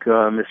last week,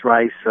 Miss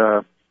Rice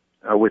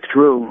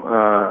withdrew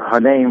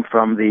her name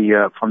from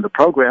the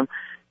program,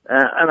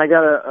 and I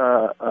got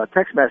a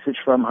text message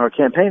from her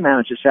campaign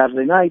manager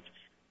Saturday night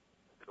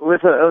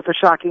with a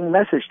shocking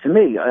message to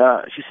me.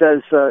 She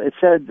says it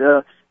said,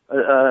 to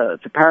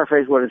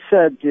paraphrase what it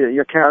said,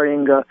 you're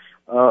carrying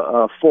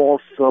a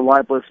false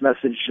libelous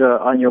message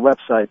on your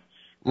website.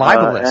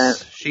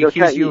 Libelous? She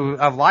accused you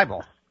of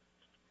libel.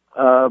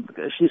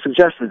 She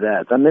suggested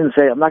that. I'm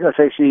not going to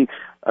say she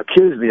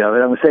accused me of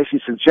it. I'm going to say she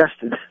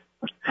suggested.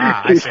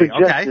 She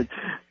suggested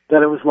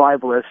that it was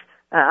libelous.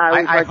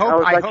 I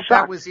hope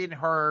that was in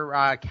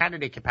her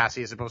candidate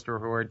capacity as opposed to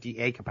her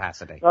DA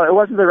capacity. Well, it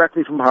wasn't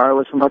directly from her. It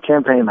was from her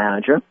campaign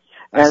manager.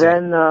 And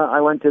then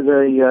I went to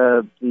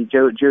the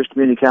Jewish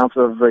Community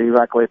Council of the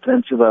Rockaway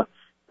Peninsula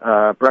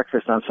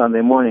breakfast on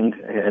Sunday morning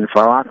in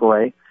Far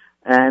Rockaway,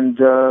 and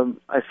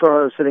I saw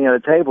her sitting at a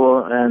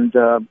table, and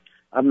I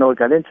don't know what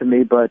got into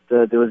me, but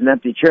there was an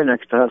empty chair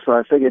next to her, so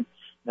I figured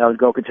I would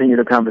go continue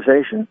the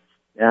conversation.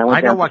 And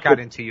I know what got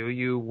into you.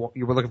 You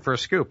were looking for a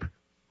scoop.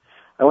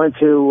 I went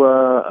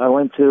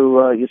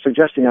to you're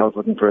suggesting I was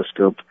looking for a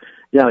scoop.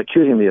 You're not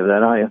accusing me of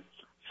that, are you?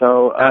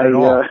 So I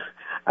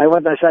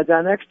went and I sat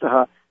down next to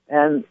her,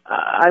 and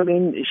I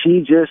mean,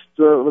 she just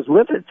was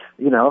livid.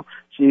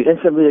 She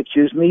instantly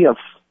accused me of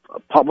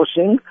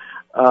publishing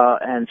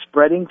and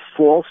spreading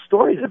false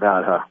stories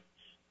about her.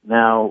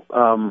 Now,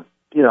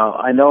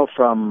 I know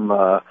from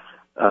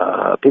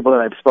people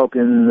that I've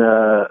spoken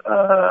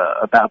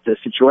about this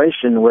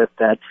situation with,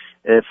 that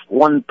if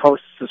one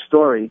posts a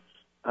story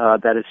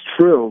that is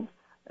true,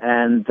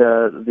 and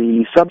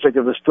the subject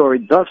of the story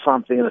does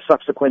something in a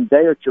subsequent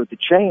day or two to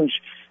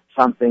change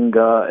something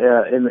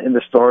in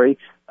the story,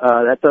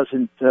 that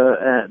doesn't,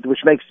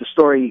 which makes the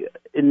story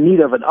in need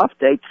of an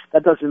update,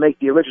 that doesn't make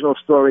the original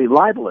story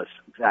libelous.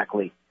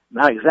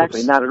 Not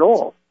exactly, not at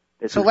all.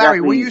 So, Larry,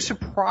 were you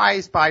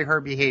surprised by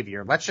her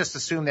behavior? Let's just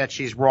assume that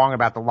she's wrong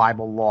about the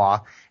libel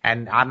law,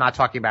 and I'm not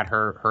talking about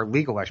her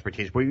legal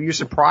expertise. Were you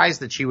surprised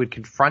that she would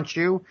confront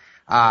you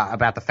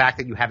about the fact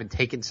that you haven't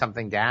taken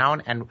something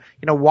down? And,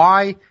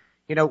 why,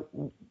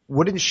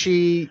 wouldn't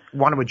she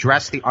want to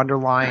address the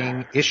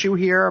underlying issue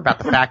here about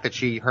the fact that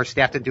her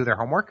staff didn't do their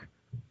homework?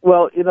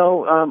 Well,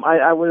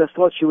 I would have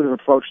thought she would have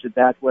approached it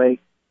that way.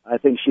 I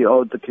think she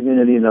owed the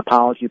community an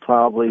apology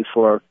probably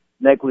for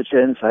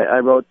negligence. I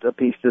wrote a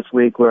piece this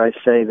week where I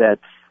say that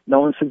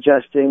no one's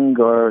suggesting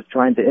or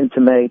trying to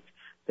intimate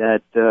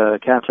that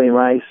Kathleen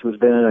Rice, who's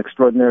been an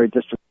extraordinary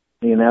district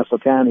attorney in Nassau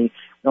County,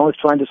 no one's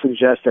trying to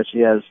suggest that she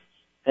has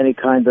any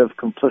kind of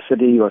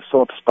complicity or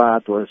soft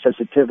spot or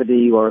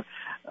sensitivity or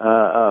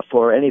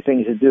for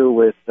anything to do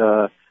with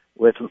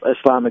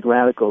Islamic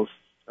radicals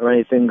or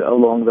anything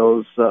along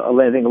those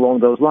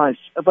lines.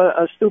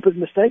 But a stupid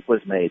mistake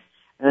was made,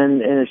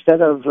 and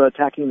instead of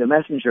attacking the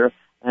messenger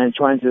and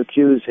trying to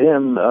accuse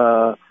him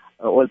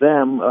or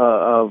them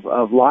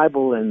of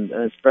libel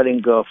and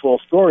spreading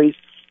false stories,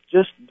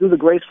 just do the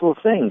graceful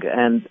thing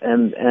and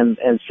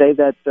say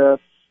that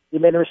you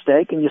made a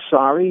mistake and you're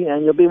sorry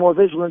and you'll be more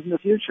vigilant in the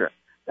future.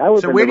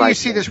 So where do you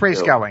see this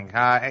race going?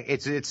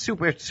 It's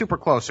super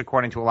close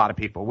according to a lot of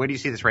people. Where do you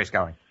see this race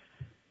going?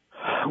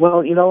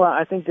 Well,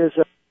 I think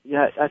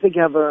I think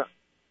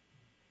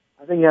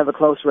you have a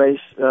close race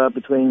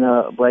between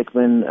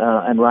Blakeman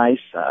and Rice.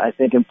 I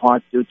think in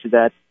part due to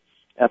that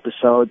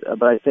episode,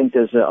 but I think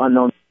there's an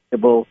unknown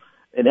variable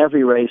in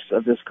every race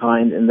of this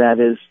kind, and that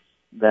is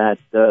that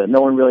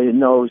no one really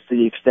knows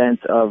the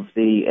extent of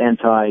the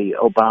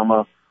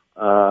anti-Obama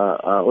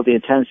or the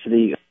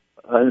intensity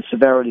and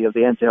severity of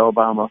the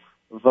anti-Obama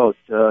vote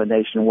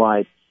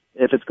nationwide.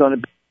 If it's going to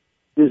be,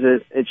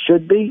 it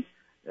should be,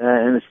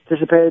 and it's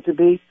anticipated to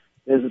be,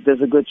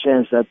 there's a good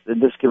chance that in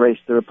this race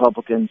the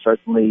Republicans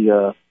certainly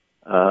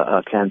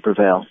can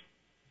prevail.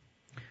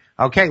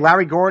 Okay,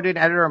 Larry Gordon,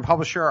 editor and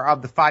publisher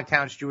of the Five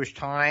Towns Jewish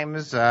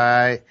Times.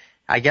 I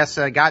guess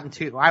got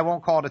into, I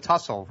won't call it a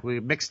tussle. We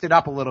mixed it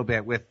up a little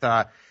bit with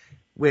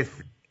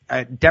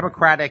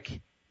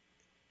Democratic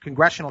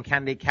congressional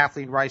candidate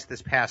Kathleen Rice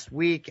this past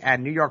week,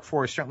 and New York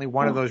 4 is certainly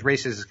one of those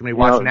races that's going to be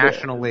watched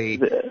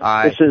nationally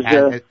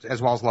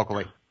as well as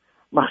locally.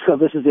 Marco,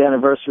 this is the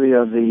anniversary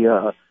of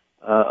the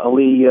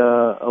Ali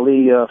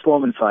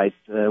Foreman fight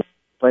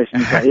place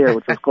in Zaire,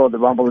 which was called the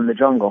Rumble in the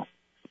Jungle.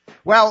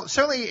 Well,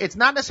 certainly it's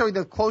not necessarily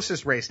the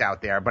closest race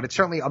out there, but it's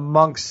certainly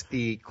amongst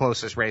the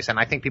closest race, and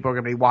I think people are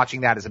going to be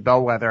watching that as a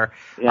bellwether,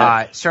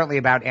 certainly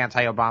about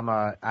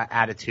anti-Obama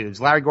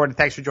attitudes. Larry Gordon,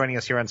 thanks for joining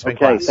us here on Spin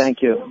Class. Okay,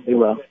 thank you. Be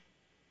well.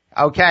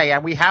 Okay,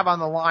 and we have on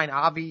the line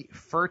Avi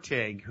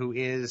Fertig, who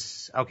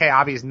is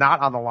Avi is not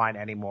on the line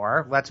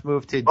anymore. Let's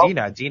move to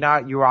Dina.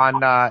 Dina, you're on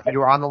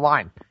the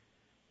line.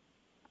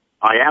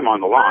 I am on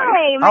the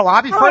line. Hi,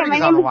 Avi Fertig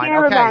is on the line.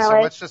 Okay,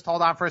 so let's just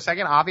hold on for a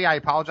second. Avi, I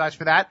apologize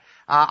for that.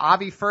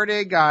 Avi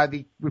Fertig,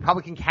 the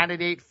Republican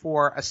candidate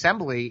for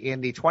Assembly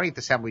in the 20th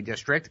Assembly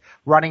District,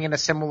 running in a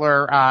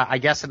similar,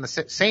 in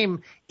the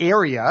same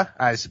area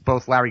as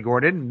both Larry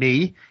Gordon,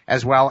 me,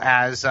 as well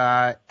as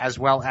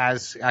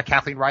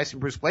Kathleen Rice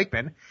and Bruce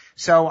Blakeman.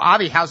 So,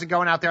 Avi, how's it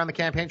going out there on the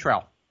campaign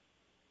trail?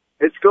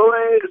 It's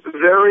going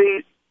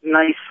very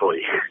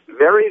nicely.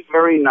 Very,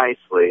 very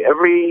nicely.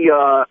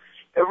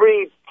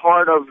 Every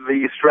part of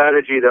the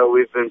strategy that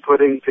we've been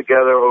putting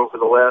together over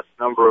the last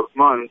number of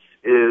months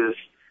is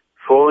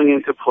falling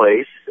into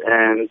place,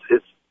 and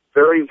it's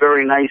very,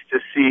 very nice to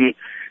see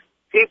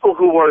people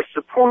who are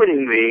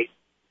supporting me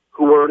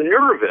who are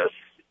nervous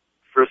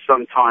for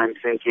some time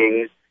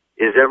thinking,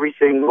 is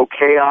everything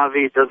okay,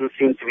 Avi? It doesn't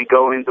seem to be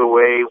going the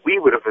way we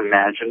would have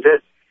imagined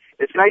it.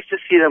 It's nice to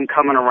see them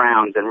coming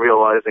around and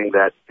realizing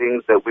that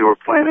things that we were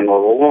planning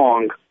all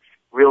along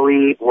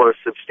really were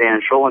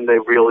substantial, and they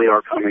really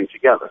are coming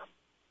together.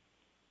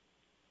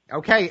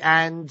 Okay,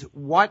 and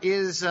what do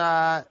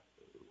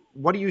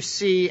you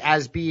see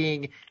as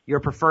being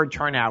your preferred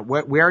turnout?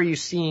 Where are you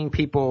seeing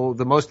people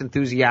the most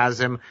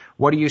enthusiasm?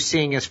 What are you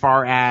seeing as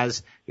far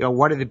as,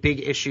 what are the big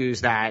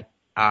issues that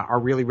are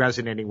really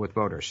resonating with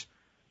voters?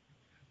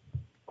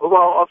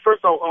 Well,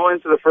 first I'll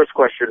answer the first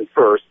question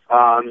first.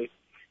 I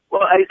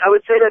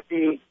would say that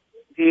the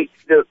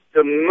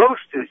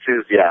most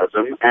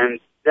enthusiasm, and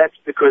that's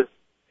because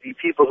the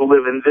people who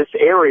live in this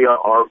area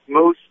are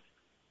most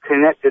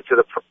connected to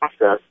the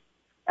process.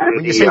 And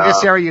when you say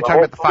this area, you're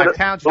talking about the Five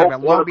Towns, you're talking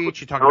about Long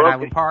Beach, you're talking about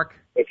Island Park.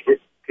 Can you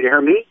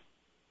hear me?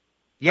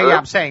 Yeah,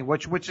 I'm saying,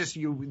 which is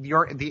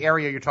the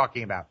area you're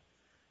talking about?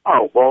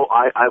 Oh, well,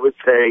 I would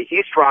say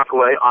East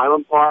Rockaway,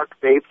 Island Park,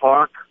 Bay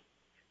Park.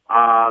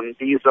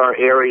 These are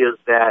areas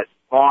that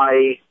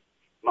my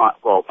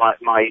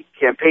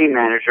campaign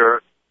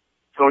manager,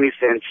 Tony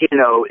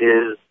Santino,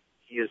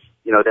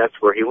 that's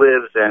where he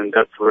lives, and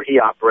that's where he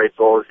operates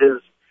all of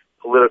his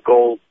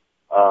political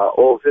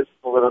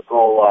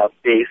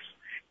base.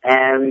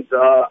 And,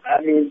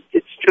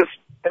 it's just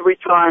every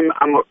time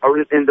I'm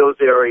in those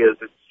areas,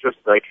 it's just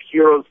like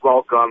heroes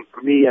welcome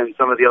for me and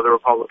some of the other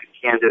Republican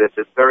candidates.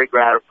 It's very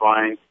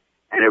gratifying,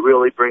 and it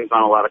really brings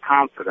on a lot of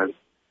confidence.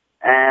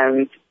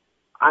 And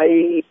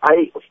I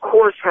of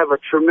course have a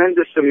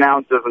tremendous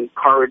amount of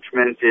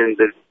encouragement in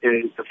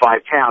the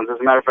five towns. As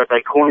a matter of fact,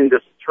 I coined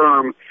this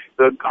term.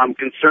 I'm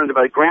concerned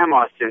about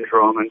grandma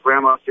syndrome, and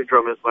grandma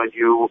syndrome is when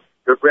your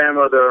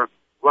grandmother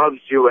loves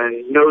you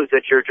and knows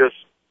that you're just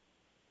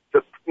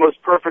the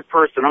most perfect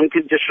person,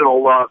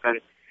 unconditional love, and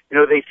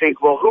they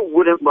think, well, who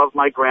wouldn't love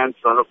my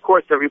grandson? Of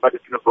course,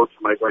 everybody's going to vote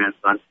for my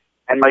grandson.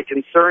 And my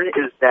concern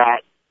is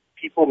that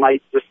people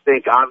might just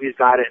think, Avi's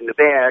got it in the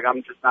bag,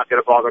 I'm just not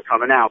going to bother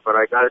coming out. But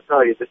I got to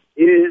tell you, this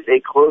is a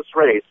close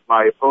race.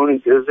 My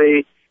opponent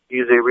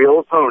he's a real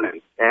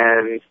opponent.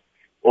 And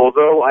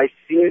although I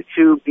seem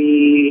to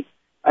be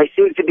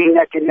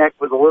neck and neck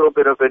with a little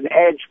bit of an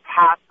edge,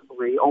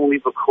 possibly only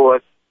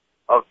because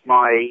of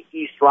my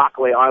East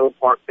Rockaway, Island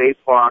Park, Bay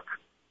Park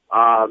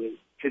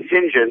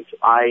contingent,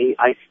 I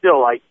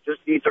just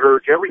need to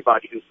urge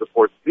everybody who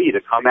supports me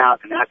to come out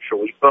and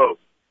actually vote.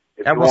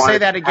 And we'll say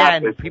that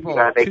again, people,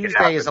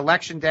 Tuesday is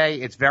election day.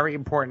 It's very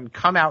important.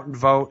 Come out and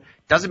vote.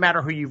 Doesn't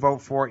matter who you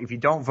vote for. If you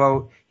don't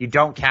vote, you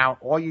don't count.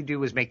 All you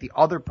do is make the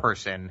other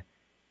person's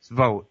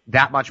vote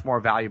that much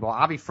more valuable.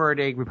 Avi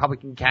Ferdig,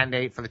 Republican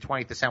candidate for the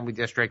 20th Assembly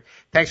District.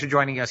 Thanks for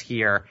joining us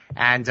here.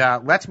 And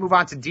let's move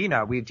on to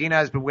Dina. Dina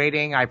has been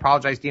waiting. I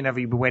apologize, Dina, if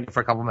you've been waiting for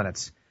a couple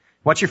minutes.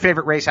 What's your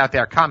favorite race out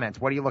there? Comment.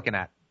 What are you looking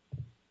at?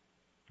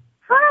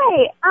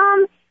 Hi.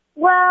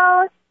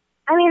 Well,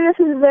 this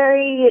is a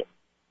very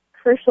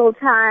crucial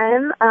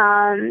time.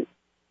 I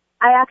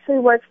actually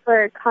work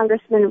for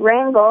Congressman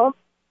Rangel,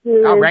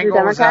 who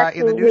Rangel is was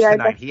in the news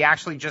tonight. He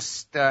actually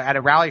just, at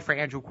a rally for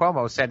Andrew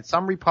Cuomo, said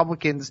some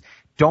Republicans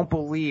don't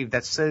believe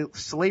that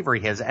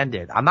slavery has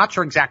ended. I'm not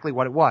sure exactly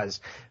what it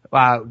was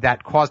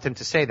that caused him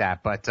to say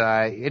that, but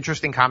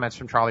interesting comments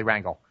from Charlie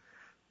Rangel.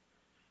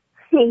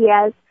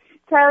 Yes.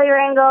 Charlie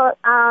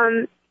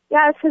Rangel,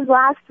 it's his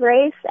last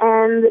race,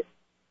 and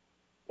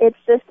it's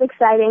just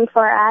exciting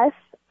for us.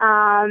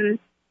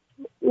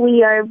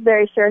 We are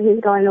very sure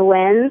he's going to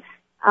win.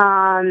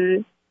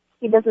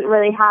 He doesn't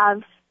really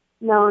have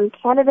known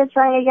candidates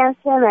running against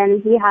him,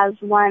 and he has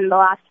won the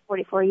last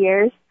 44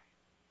 years.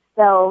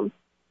 So,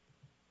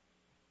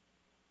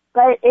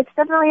 but it's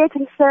definitely a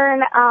concern.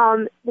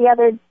 The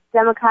other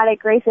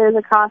Democratic races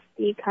across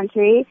the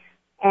country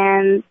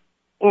and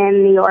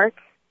in New York.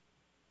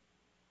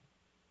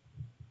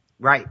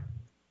 Right.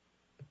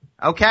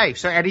 Okay.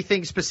 So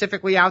anything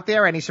specifically out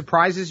there? Any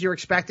surprises you're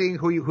expecting?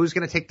 Who's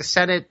going to take the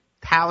Senate,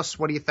 House?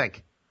 What do you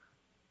think?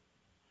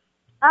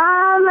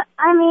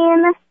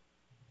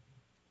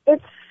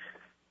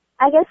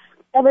 I guess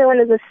everyone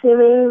is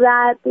assuming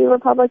that the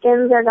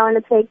Republicans are going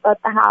to take both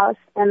the House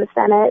and the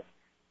Senate.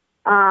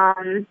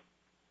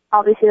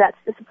 Obviously that's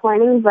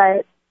disappointing,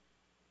 but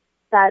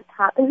that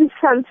happens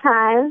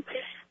sometimes.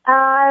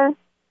 But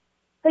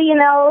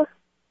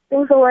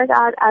things will work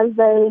out as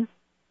they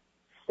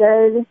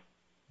should.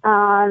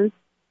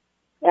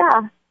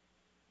 Yeah.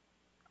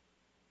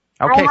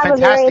 Okay,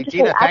 fantastic.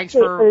 Dina, thanks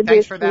for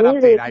that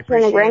update. I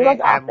appreciate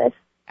it.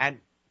 And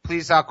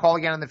please call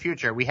again in the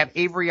future. We have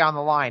Avery on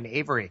the line.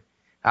 Avery,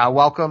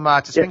 welcome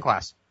to Spin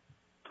Class.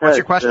 What's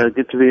your question?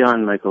 Good to be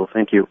on, Michael.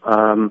 Thank you.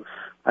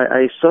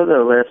 I saw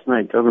that last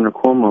night Governor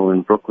Cuomo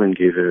in Brooklyn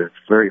gave a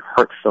very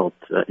heartfelt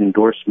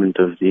endorsement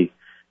of the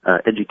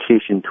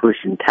education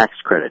tuition tax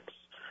credits.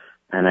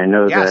 And I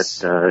know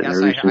that in a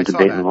recent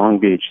debate in Long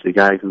Beach, the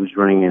guy who's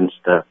running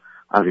against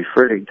Avi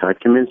Ferdig, Todd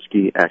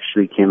Kaminsky,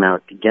 actually came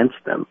out against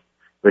them,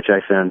 which I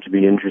found to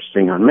be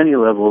interesting on many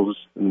levels,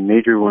 the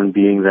major one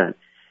being that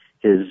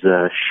his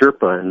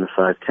Sherpa in the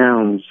five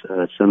towns,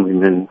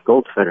 Assemblyman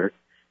Goldfeder,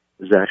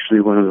 is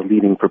actually one of the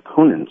leading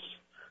proponents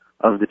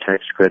of the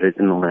tax credit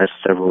in the last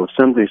several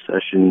assembly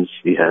sessions.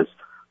 He has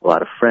a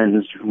lot of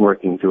friends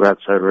working through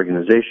outside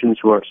organizations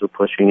who are also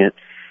pushing it.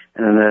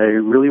 And I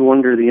really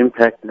wonder the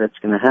impact that's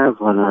going to have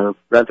on a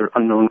rather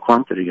unknown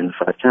quantity in the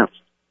five towns.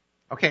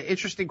 Okay,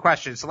 interesting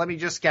question. So let me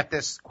just get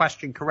this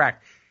question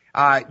correct.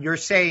 You're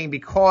saying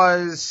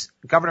because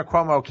Governor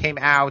Cuomo came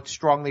out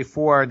strongly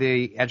for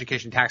the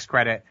education tax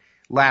credit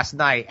last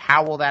night,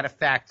 how will that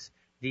affect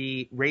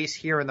the race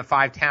here in the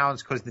five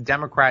towns? Because the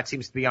Democrat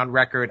seems to be on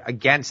record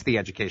against the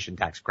education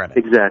tax credit.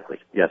 Exactly.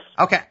 Yes.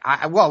 Okay.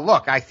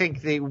 Look, I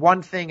think the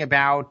one thing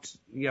about,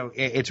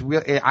 it's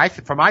real,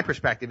 from my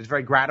perspective, it's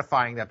very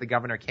gratifying that the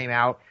governor came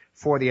out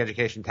for the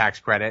education tax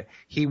credit.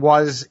 He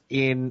was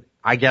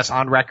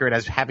on record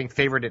as having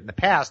favored it in the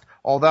past,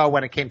 although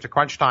when it came to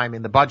crunch time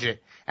in the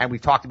budget, and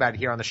we've talked about it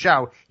here on the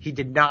show, he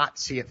did not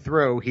see it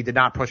through. He did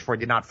not push for it,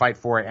 did not fight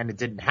for it, and it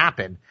didn't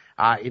happen.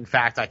 In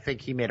fact, I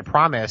think he made a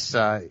promise,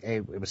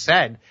 it was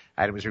said,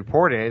 and it was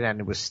reported, and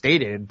it was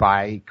stated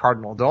by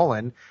Cardinal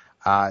Dolan,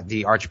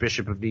 the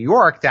Archbishop of New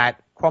York,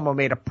 that Cuomo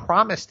made a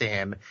promise to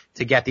him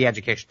to get the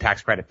education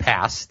tax credit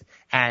passed,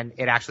 and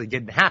it actually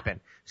didn't happen.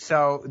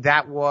 So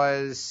that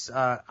was,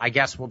 I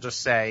guess we'll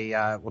just say,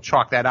 we'll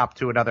chalk that up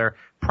to another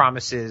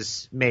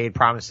promises made,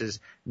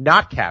 promises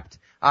not kept.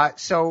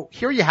 So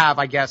here you have,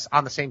 I guess,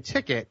 on the same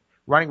ticket,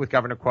 running with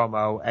Governor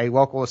Cuomo, a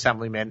local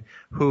assemblyman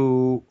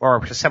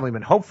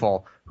assemblyman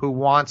hopeful,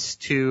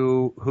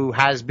 who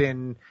has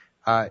been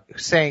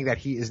saying that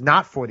he is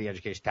not for the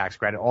education tax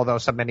credit, although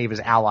many of his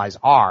allies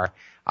are.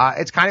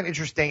 It's kind of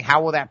interesting.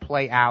 How will that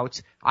play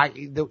out?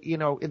 In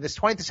this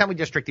 20th Assembly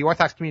District, the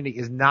Orthodox community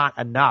is not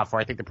enough, or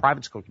I think the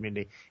private school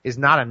community is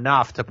not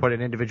enough to put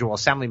an individual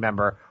assembly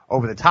member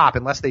over the top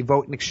unless they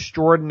vote in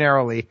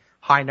extraordinarily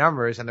high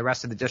numbers and the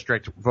rest of the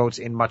district votes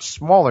in much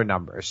smaller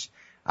numbers.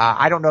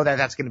 I don't know that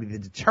that's going to be the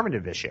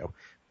determinative issue.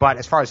 But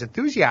as far as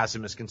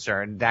enthusiasm is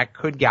concerned, that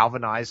could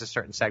galvanize a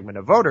certain segment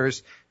of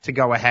voters to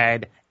go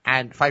ahead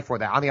and fight for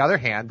that. On the other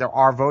hand, there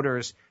are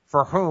voters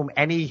for whom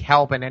any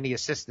help and any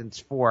assistance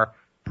for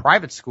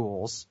private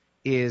schools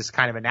is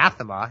kind of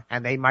anathema,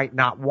 and they might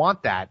not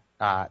want that.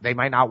 They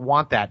might not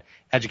want that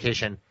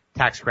education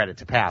tax credit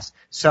to pass.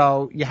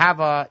 So you have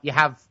a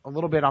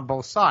little bit on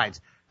both sides.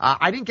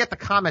 I didn't get the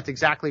comment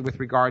exactly with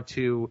regard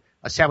to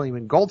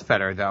Assemblyman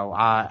Goldfeder,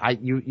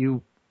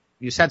 though.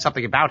 You said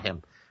something about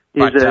him.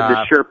 He's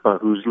the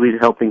Sherpa who's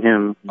helping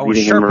him,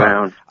 leading him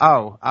around.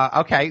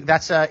 Okay.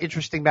 That's an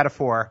interesting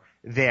metaphor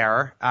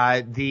there.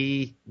 I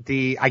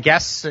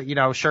guess,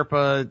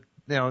 Sherpa,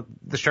 the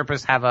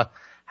Sherpas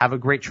have a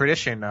great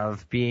tradition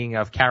of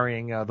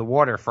carrying the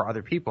water for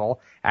other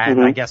people.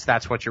 And I guess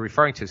that's what you're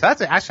referring to. So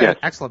that's actually an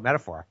excellent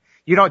metaphor.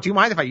 Do you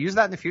mind if I use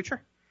that in the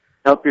future?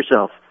 Help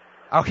yourself.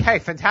 Okay,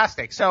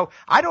 fantastic. So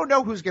I don't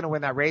know who's going to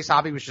win that race.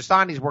 Avi was just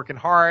on. He's working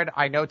hard.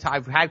 I know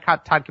I've had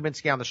Todd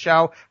Kaminsky on the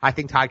show. I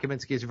think Todd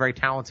Kaminsky is a very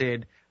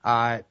talented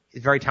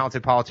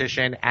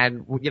politician,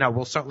 and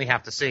we'll certainly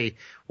have to see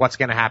what's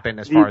going to happen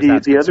as far as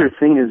that's concerned. The other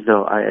thing is,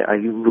 though, I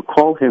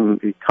recall him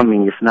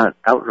coming, if not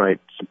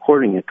outright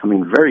supporting it,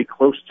 coming very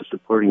close to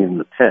supporting it in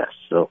the past.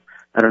 So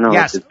I don't know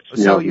if it's,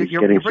 he's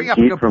getting some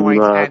heat from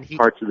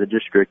parts of the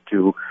district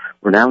to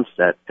renounce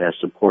that past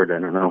support. I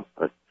don't know,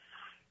 but.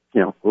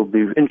 It'll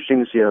be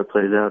interesting to see how it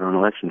plays out on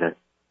Election Day.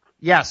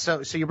 Yeah,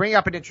 so you bring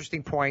up an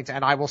interesting point,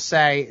 and I will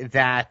say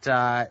that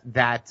I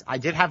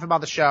did have him on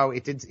the show.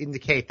 It did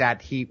indicate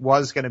that he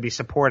was going to be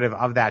supportive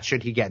of that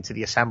should he get into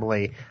the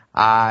assembly.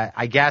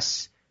 I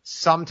guess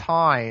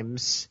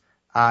sometimes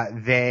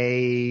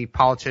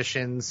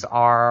politicians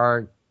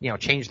are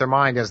change their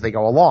mind as they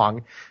go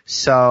along.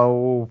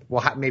 So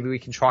maybe we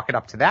can chalk it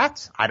up to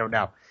that. I don't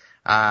know.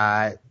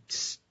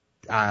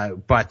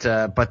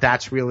 But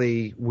that's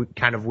really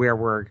kind of where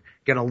we're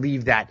going to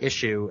leave that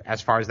issue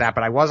as far as that.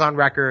 But I was on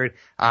record,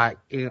 on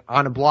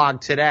a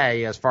blog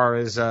today as far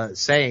as,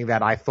 saying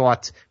that I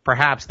thought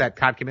perhaps that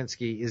Todd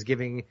Kaminsky is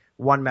giving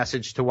one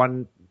message to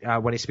one,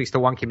 when he speaks to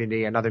one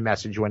community, another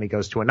message when he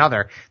goes to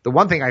another. The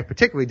one thing I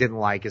particularly didn't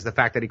like is the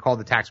fact that he called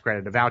the tax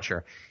credit a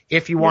voucher.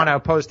 If you want to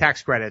oppose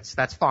tax credits,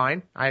 that's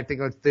fine. I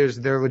think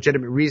there are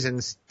legitimate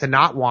reasons to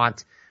not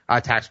want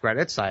tax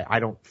credits. I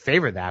don't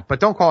favor that, but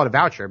don't call it a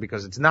voucher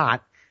because it's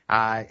not.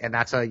 And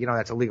that's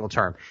a legal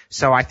term.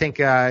 So I think,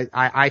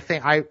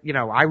 I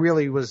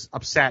really was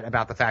upset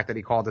about the fact that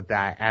he called it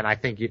that. And I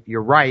think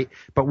you're right.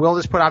 But will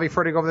this put Avi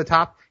Fertig over the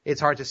top? It's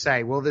hard to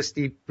say. Will this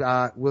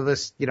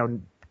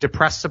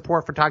depress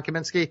support for Todd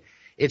Kaminsky?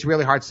 It's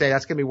really hard to say.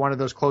 That's going to be one of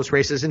those close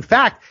races. In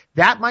fact,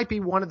 that might be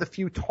one of the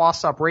few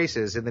toss-up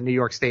races in the New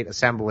York State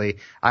Assembly,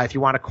 if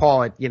you want to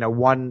call it,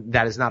 one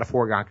that is not a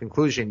foregone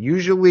conclusion.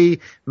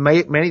 Usually, many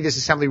of these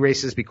assembly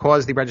races,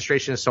 because the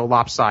registration is so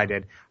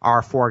lopsided,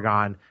 are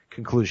foregone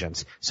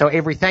conclusions. So,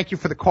 Avery, thank you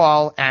for the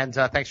call, and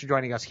thanks for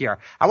joining us here.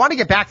 I want to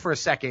get back for a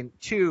second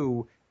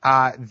to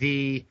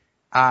to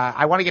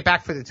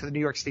the New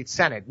York State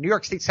Senate. New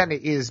York State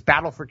Senate is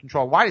battle for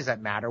control. Why does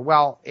that matter?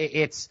 Well,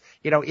 it's,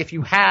 if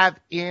you have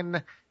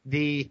in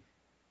New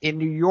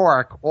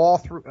York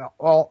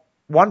all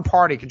one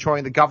party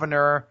controlling the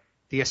governor,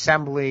 the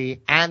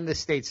assembly, and the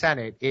state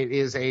senate, it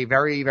is a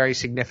very, very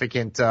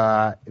significant,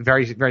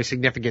 very, very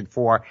significant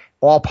for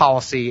all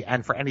policy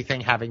and for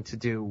anything having to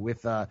do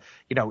with,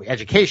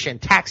 education,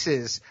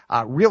 taxes,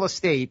 real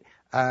estate,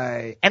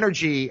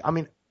 energy. I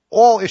mean,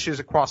 all issues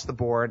across the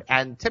board.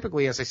 And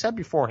typically, as I said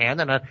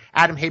beforehand, and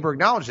Adam Haber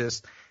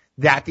acknowledges,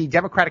 that the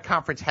Democratic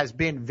Conference has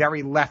been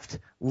very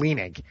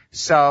left-leaning.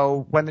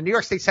 So when the New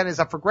York State Senate is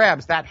up for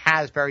grabs, that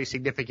has very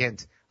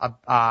significant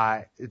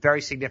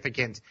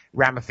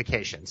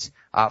ramifications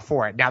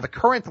for it. Now, the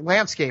current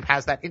landscape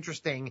has that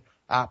interesting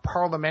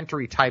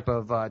parliamentary type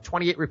of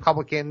 28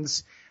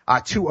 Republicans,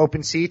 2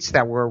 open seats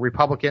that were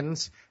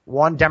Republicans,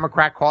 1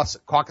 Democrat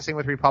caucusing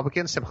with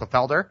Republicans, Simcha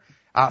Felder,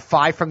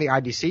 5 from the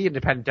IDC,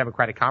 Independent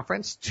Democratic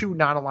Conference, 2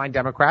 non-aligned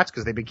Democrats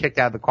because they've been kicked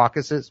out of the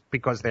caucuses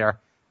because they're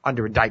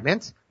under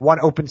indictment, 1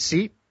 open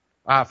seat,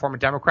 former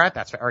Democrat,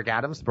 that's Eric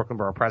Adams, the Brooklyn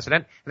Borough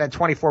president, and then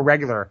 24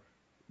 regular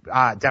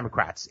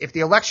Democrats. If the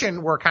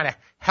election were kind of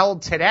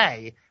held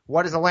today,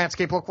 what does the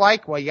landscape look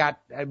like? Well, you got,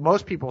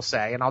 most people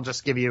say, and I'll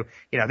just give you,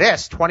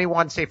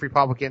 21 safe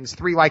Republicans,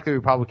 3 likely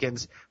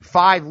Republicans,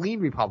 5 lean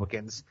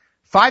Republicans,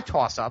 5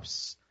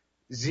 toss-ups,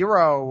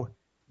 0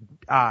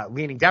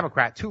 leaning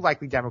Democrat, 2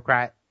 likely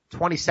Democrat,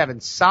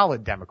 27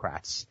 solid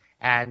Democrats.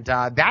 And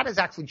that has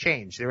actually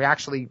changed. They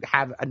actually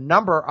have a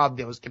number of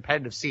those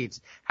competitive seats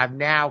have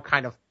now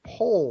kind of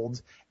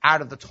pulled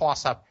out of the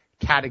toss-up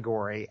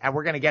category, and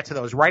we're going to get to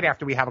those right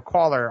after we have a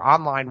caller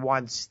on line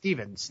one,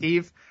 Steven.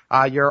 Steve,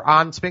 you're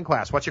on Spin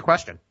Class. What's your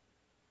question?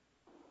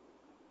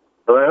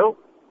 Hello?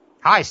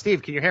 Hi,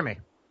 Steve. Can you hear me?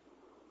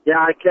 Yeah,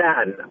 I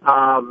can.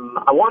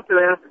 I wanted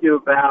to ask you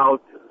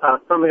about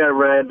something I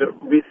read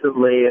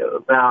recently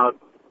about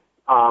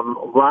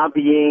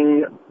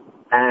lobbying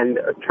and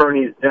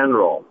attorneys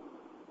general.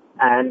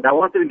 And I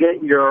wanted to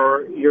get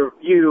your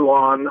view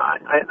on,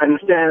 I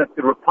understand that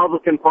the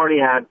Republican Party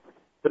had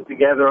put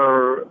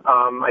together,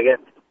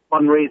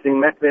 fundraising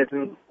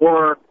mechanisms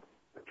for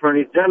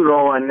attorneys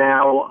general, and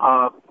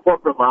now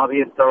corporate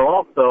lobbyists are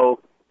also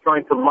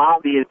trying to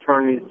lobby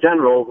attorneys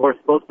general who are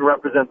supposed to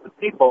represent the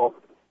people.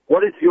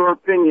 What is your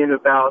opinion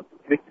about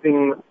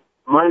mixing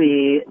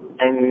money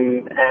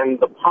and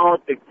the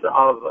politics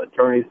of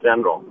attorneys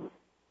general?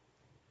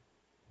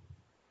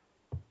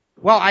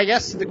 Well, I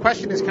guess the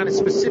question is kind of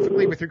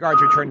specifically with regard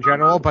to Attorney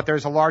General, but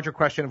there's a larger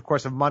question, of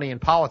course, of money in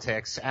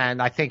politics.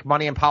 And I think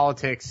money in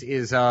politics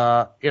is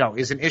an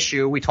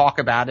issue. We talk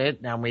about it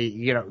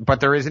and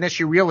but there is an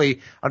issue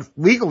really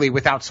legally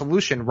without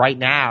solution right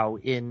now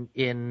in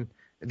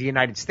the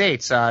United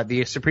States.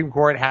 The Supreme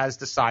Court has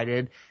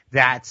decided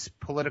that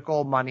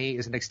political money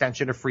is an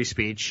extension of free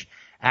speech,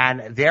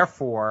 and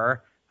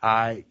therefore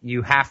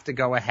you have to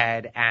go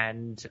ahead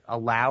and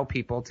allow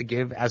people to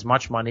give as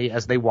much money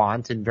as they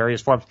want in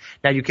various forms.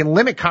 Now, you can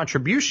limit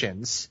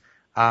contributions,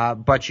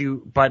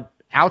 but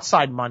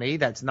outside money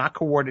that's not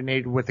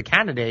coordinated with the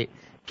candidate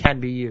can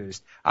be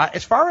used.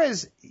 As far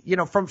as,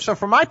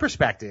 from my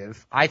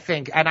perspective, I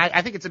think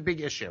it's a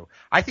big issue.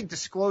 I think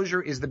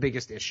disclosure is the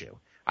biggest issue.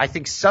 I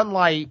think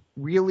Sunlight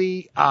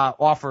really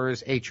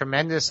offers a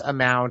tremendous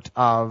amount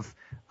of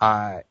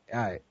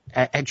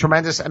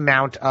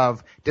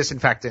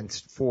disinfectants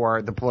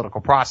for the political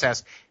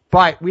process,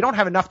 but we don't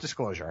have enough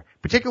disclosure,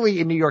 particularly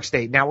in New York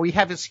State. Now, we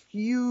have this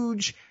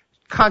huge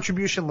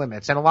contribution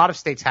limits, and a lot of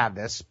states have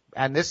this,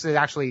 and this is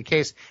actually a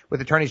case with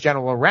attorneys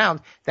general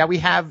around, that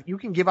you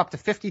can give up to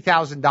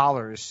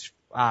 $50,000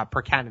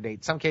 per candidate,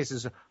 in some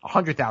cases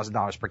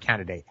 $100,000 per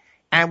candidate.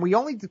 And we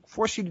only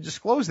force you to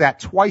disclose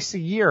that twice a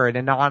year in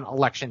a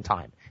non-election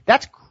time.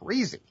 That's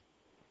crazy.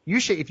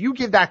 If you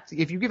give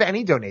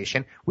any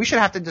donation, we should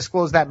have to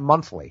disclose that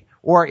monthly,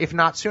 or if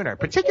not sooner,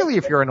 particularly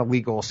if you're in a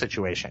legal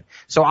situation.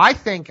 So I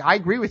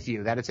agree with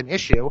you that it's an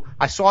issue.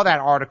 I saw that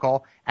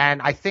article,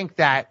 and I think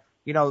that,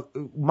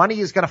 money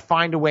is going to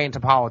find a way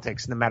into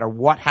politics no matter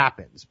what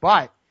happens.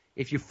 But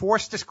if you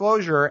force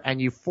disclosure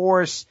and you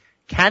force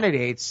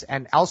candidates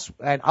and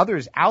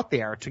others out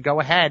there to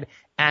go ahead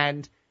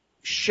and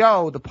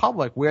show the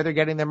public where they're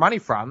getting their money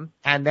from,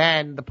 and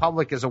then the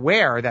public is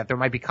aware that there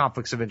might be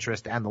conflicts of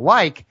interest and the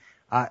like,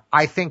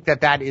 I think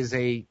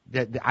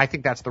I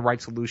think that's the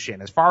right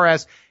solution. As far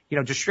as,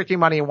 just restricting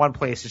money in one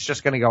place, it's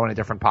just going to go in a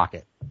different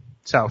pocket.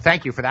 So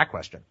thank you for that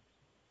question.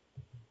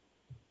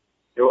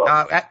 You're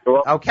welcome.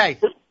 Okay.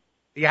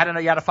 You had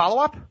a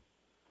follow-up?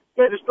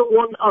 Yeah, just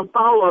one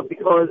follow-up,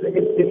 because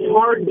it's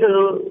hard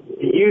to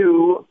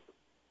view,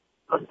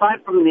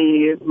 aside from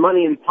the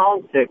money in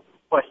politics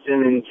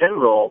question in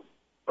general,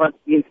 but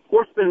the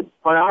enforcement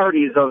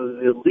priorities of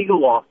the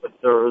legal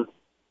officers,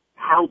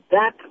 how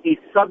that could be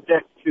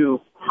subject to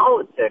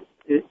politics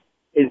is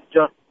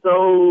just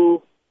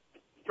so,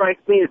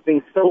 strikes me as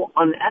being so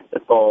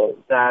unethical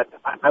that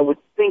I would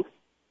think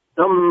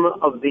some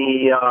of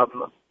the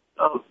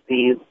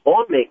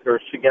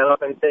lawmakers should get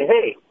up and say,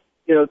 hey,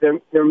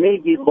 there may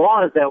be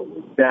laws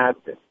that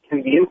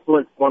can be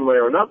influenced one way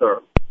or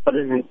another, but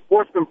an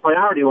enforcement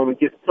priority, when we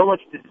give so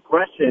much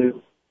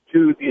discretion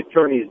to the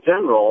attorneys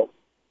general,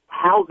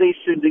 how they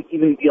should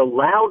even be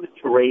allowed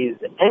to raise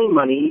any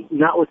money,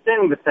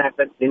 notwithstanding the fact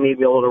that they may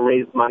be able to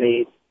raise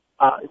money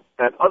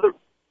that other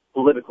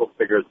political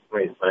figures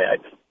raise money.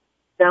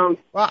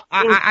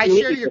 I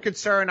share your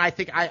concern. I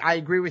think I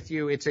agree with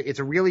you. It's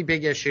a really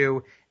big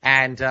issue,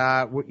 and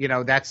I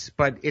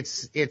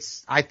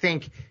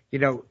think,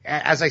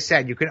 as I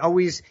said, you can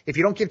always, if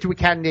you don't give to a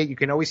candidate, you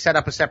can always set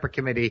up a separate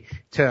committee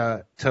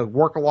to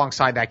work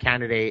alongside that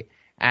candidate.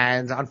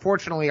 And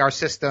unfortunately, our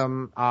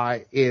system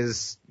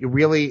is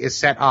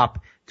set up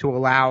to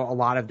allow a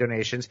lot of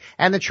donations.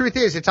 And the truth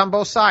is, it's on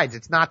both sides.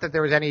 It's not that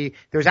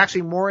there's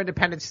actually more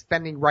independent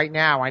spending right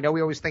now. I know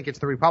we always think it's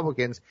the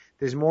Republicans.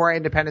 There's more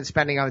independent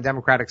spending on the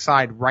Democratic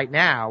side right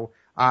now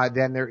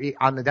than there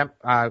on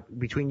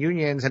between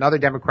unions and other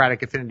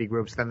Democratic affinity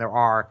groups than there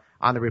are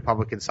on the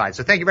Republican side.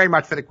 So thank you very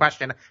much for the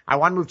question. I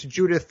want to move to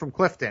Judith from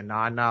Clifton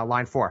on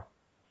line 4.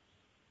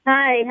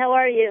 Hi, how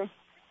are you?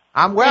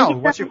 I'm well.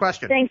 What's your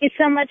question? Thank you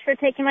so much for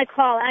taking my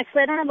call.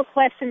 Actually, I don't have a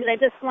question, but I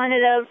just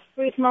wanted a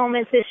brief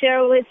moment to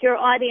share with your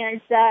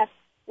audience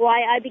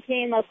why I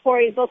became a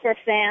Cory Booker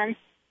fan.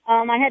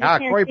 I had a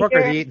chance Cory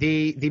Booker,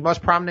 the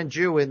most prominent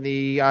Jew in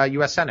the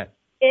U.S. Senate.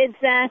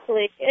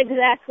 Exactly.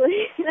 That's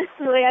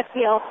the way I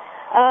feel.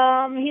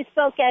 He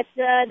spoke at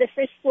the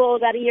Frisch School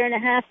about a year and a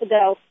half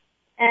ago,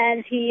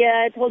 and he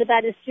told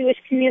about his Jewish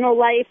communal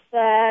life,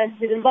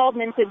 his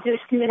involvement with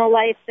Jewish communal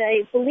life.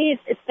 I believe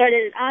it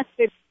started at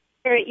Oxford,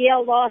 at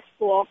Yale Law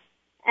School,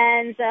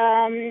 and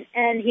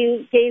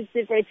he gave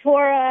the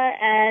Torah,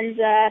 and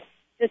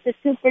just a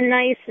super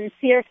nice,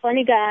 sincere,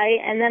 funny guy.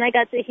 And then I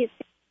got to his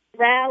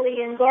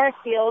rally in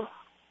Garfield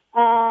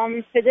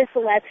for this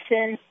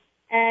election,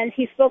 and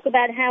he spoke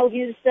about how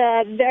he's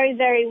very,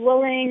 very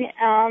willing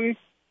and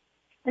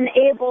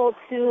able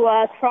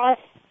to cross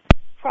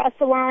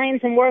the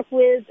lines and work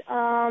with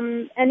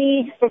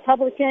any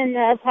Republican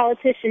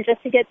politician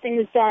just to get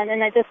things done.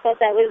 And I just thought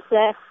that was,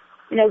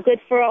 good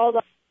for all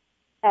the.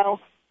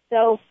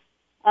 So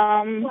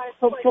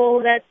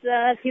hopeful that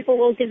people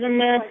will give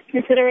him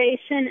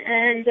consideration,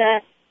 and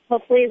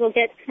hopefully we'll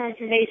get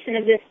confirmation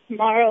of this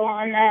tomorrow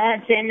on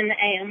JM in the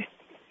AM.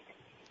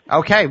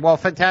 Okay, well,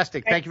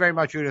 fantastic. Thank you very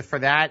much, Judith, for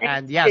that.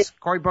 And yes,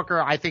 Cory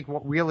Booker, I think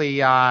what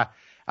really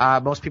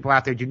most people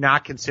out there do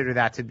not consider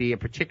that to be a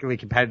particularly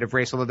competitive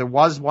race, although there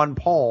was one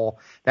poll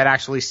that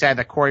actually said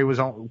that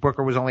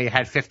Booker was only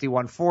ahead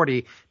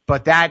 51-40,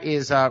 but that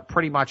is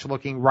pretty much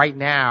looking right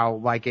now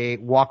like a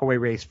walkaway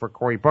race for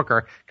Cory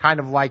Booker, kind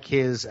of like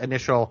his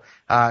initial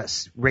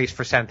race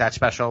for Senate, that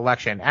special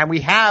election. And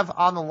we have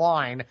on the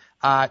line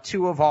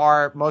two of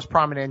our most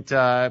prominent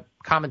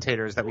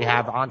commentators that we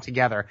have on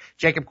together,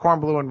 Jacob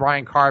Kornblue and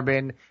Ryan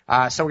Carbon.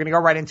 So we're going to go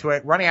right into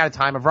it. Running out of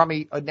time.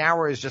 Avrami, an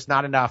hour is just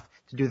not enough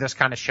to do this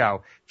kind of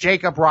show.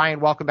 Jacob,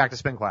 Ryan, welcome back to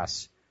Spin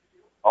Class.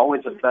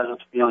 Always a pleasure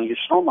to be on your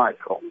show,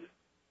 Michael.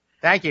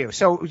 Thank you.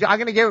 So I'm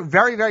going to give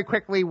very, very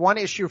quickly one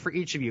issue for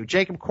each of you.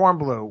 Jacob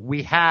Kornblue,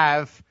 we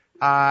have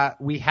the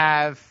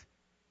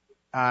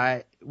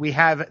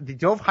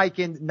Dov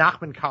Hikind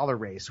Nachman Kahler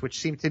race, which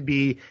seemed to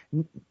be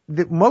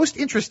the most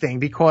interesting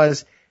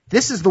because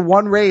this is the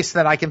one race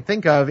that I can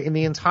think of in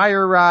the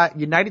entire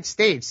United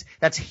States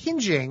that's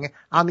hinging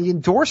on the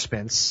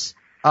endorsements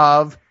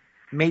of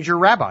major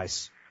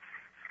rabbis.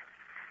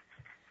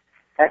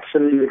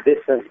 Actually, this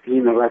has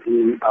been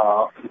already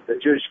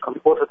the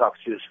Orthodox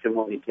Jewish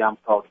community I'm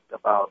talking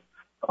about.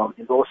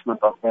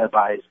 Endorsement of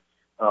rabbis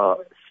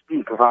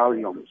speak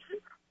volumes.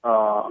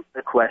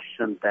 The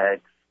question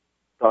begs,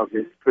 does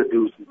it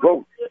produce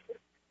votes?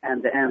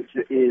 And the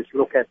answer is,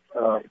 look at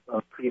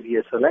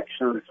previous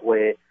elections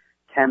where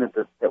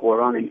candidates that were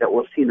running that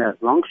were seen as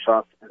long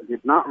shots and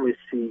did not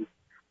receive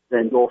the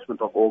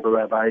endorsement of all the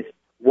rabbis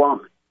won.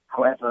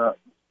 However,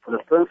 for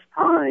the first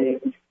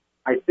time,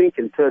 I think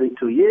in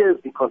 32 years,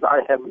 because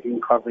I haven't been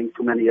covering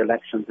too many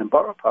elections in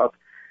Borough Park,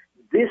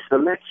 this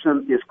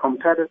election is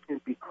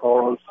competitive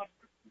because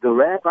the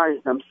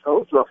rabbis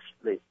themselves are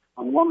split.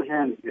 On one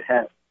hand, you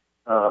have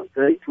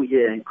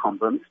 32-year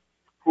incumbents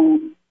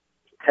who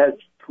had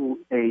to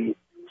a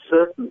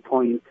certain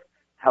point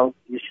helped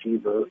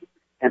yeshivas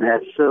and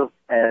has served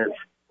as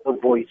a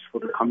voice for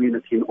the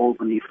community in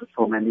Albany for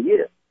so many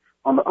years.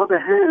 On the other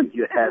hand,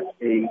 you have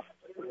a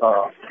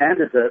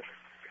candidate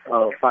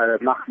by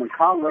Nachman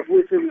Kahler, who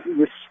is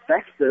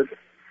respected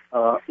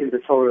in the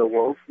Torah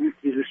world.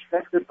 He's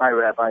respected by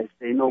rabbis.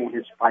 They know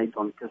his fight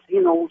on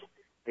casinos.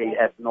 They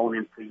have known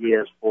him for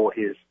years for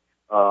his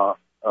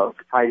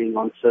fighting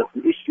on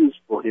certain issues,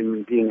 for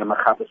him being a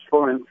Machabes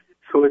Forum.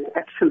 So it's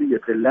actually a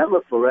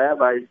dilemma for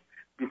rabbis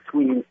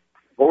between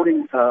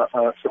voting,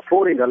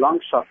 supporting a long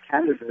shot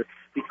candidate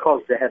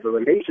because they have a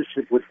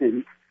relationship with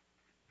him,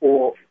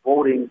 or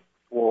voting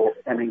for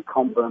an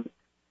incumbent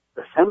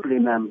assembly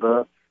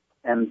member,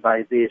 and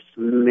by this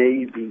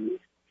maybe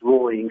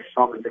drawing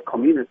some in the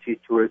community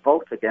to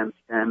revolt against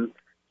them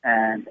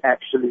and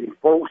actually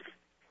vote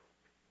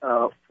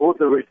for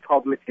the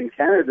Republican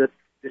candidate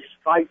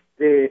despite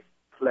their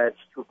pledge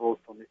to vote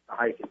for Mr.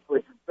 Hikind. So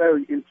it's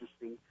very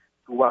interesting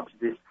to watch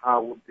this,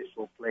 how this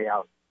will play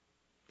out.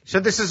 So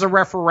this is a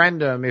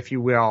referendum, if you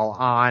will,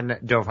 on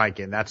Dov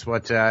Hikind. That's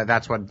what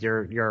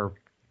you're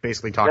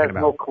basically talking about.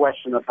 There's no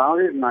question about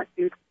it, and I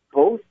think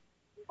both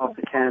of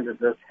the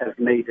candidates have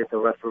made it a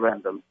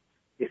referendum.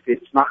 If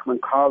it's Nachman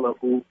Kahler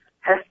who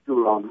has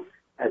to run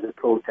as a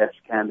protest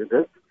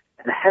candidate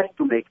and has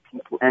to make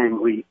people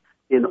angry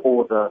in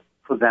order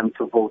for them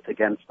to vote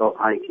against Dov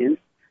Hikind.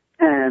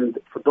 And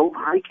for Dov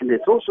Hikind,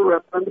 it's also a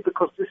referendum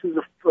because this is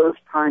the first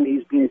time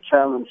he's been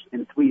challenged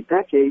in 3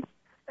 decades,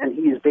 and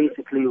he is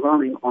basically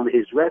running on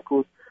his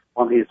record,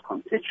 on his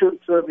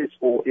constituent service,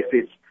 or if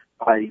it's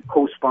by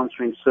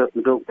co-sponsoring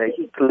certain bills that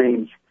he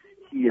claims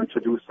he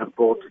introduced and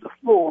brought to the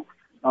floor.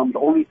 The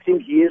only thing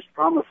he is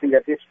promising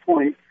at this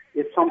point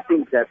is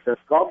something that the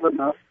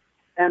governor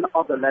and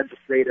other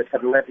legislators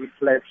have already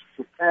pledged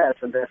to pass,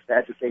 and that's the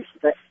education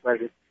tax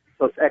credit.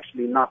 So it's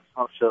actually not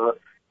such a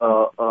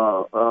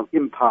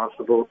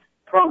impossible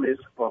promise,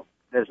 but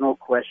there's no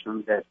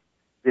question that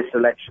this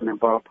election in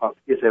Borough Park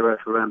is a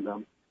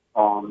referendum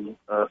on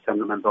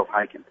Assemblyman Dov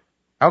Hikind.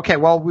 Okay,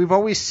 well, we've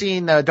always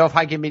seen Dov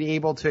Hikind being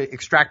able to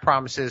extract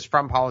promises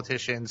from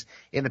politicians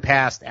in the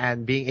past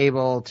and being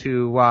able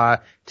to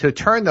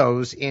turn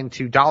those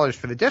into dollars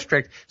for the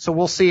district. So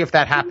we'll see if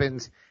that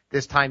happens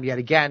this time yet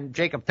again.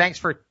 Jacob, thanks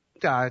for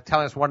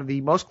telling us one of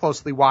the most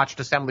closely watched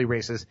assembly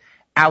races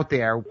out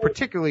there,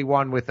 particularly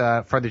one with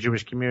for the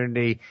Jewish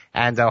community,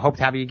 and hope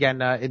to have you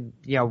again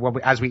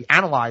as we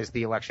analyze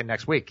the election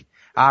next week.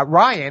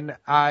 Ryan,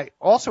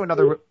 also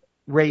another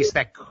race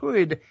that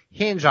could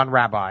hinge on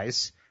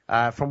rabbis,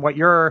 from what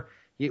you're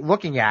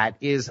looking at,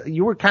 is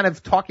you were kind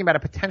of talking about a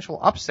potential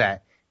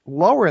upset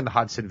lower in the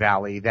Hudson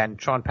Valley than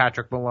Sean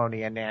Patrick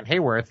Maloney and Nan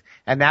Hayworth,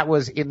 and that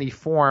was in the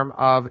form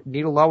of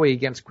Nita Lowey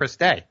against Chris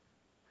Day.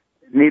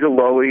 Nita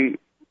Lowey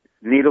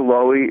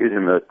is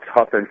in the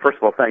tough end. First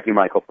of all, thank you,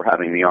 Michael, for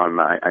having me on.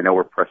 I know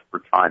we're pressed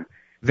for time.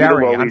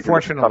 Very,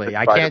 unfortunately.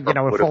 I can't,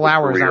 a full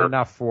hour is not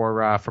enough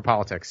for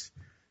politics.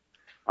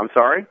 I'm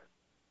sorry?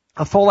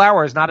 A full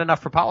hour is not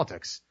enough for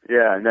politics.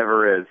 Yeah, it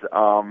never is.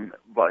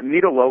 But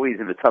Nita Lowey is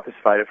in the toughest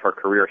fight of her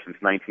career since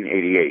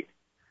 1988.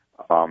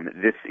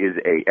 This is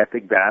a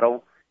epic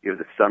battle. You have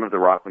the son of the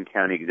Rockland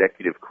County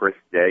executive, Chris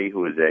Day,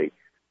 who is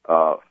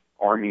a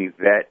Army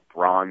vet,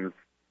 Bronze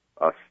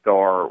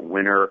Star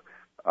winner,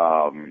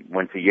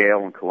 went to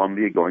Yale and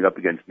Columbia, going up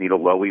against Nita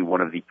Lowey,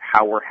 one of the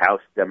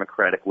powerhouse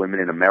Democratic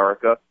women in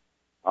America.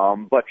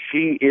 But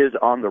she is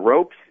on the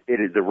ropes.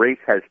 The race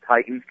has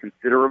tightened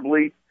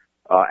considerably.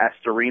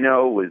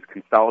 Astorino was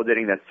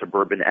consolidating that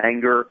suburban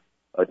anger.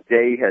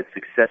 Day has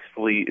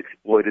successfully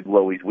exploited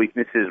Lowey's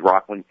weaknesses.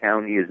 Rockland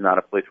County is not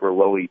a place where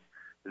Lowey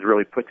has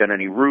really put down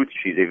any roots.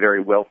 She's a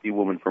very wealthy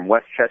woman from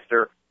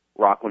Westchester.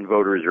 Rockland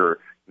voters are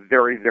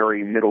very,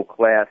 very middle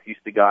class,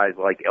 used to guys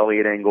like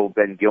Elliot Engel,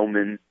 Ben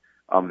Gilman,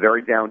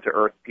 very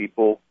down-to-earth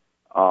people.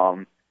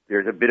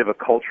 There's a bit of a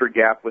culture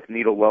gap with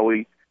Nita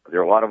Lowey.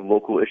 There are a lot of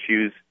local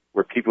issues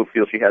where people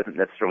feel she hasn't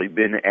necessarily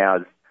been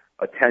as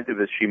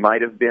attentive as she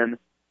might have been.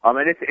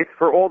 And it's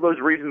for all those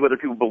reasons, whether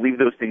people believe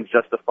those things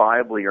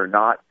justifiably or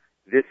not.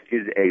 This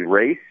is a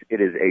race. It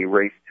is a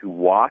race to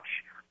watch.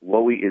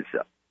 Lowey is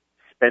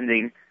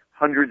spending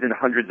hundreds and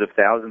hundreds of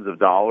thousands of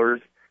dollars.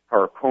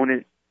 Her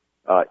opponent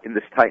in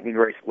this tightening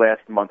race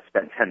last month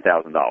spent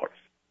 $10,000.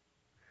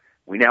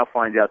 We now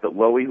find out that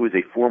Lowey, who is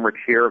a former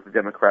chair of the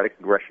Democratic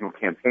Congressional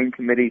Campaign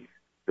Committee,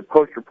 the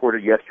Post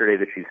reported yesterday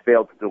that she's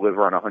failed to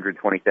deliver on a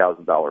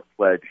 $120,000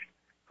 pledge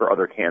for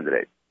other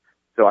candidates.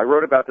 So I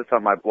wrote about this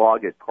on my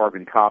blog at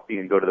Carbon Copy,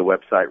 and go to the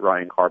website,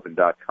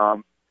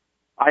 RyanCarbon.com.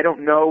 I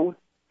don't know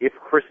if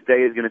Chris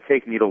Day is going to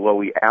take Nita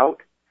Lowey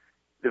out.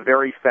 The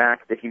very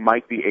fact that he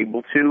might be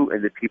able to,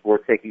 and that people are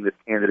taking this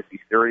candidacy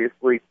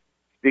seriously,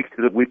 speaks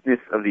to the weakness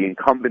of the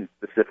incumbent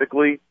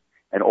specifically,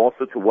 and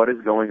also to what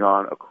is going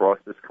on across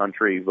this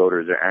country.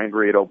 Voters are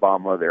angry at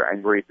Obama. They're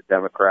angry at the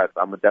Democrats.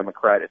 I'm a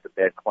Democrat. It's a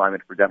bad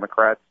climate for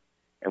Democrats,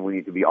 and we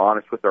need to be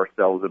honest with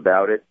ourselves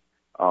about it.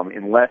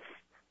 Unless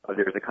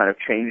there's a kind of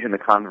change in the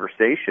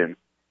conversation,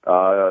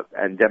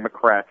 and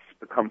Democrats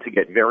become to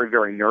get very,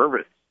 very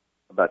nervous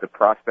about the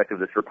prospect of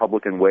this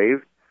Republican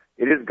wave,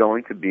 it is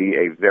going to be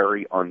a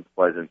very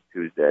unpleasant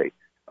Tuesday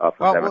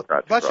for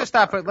Democrats. Let's just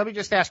stop. Let me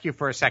just ask you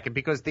for a second,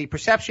 because the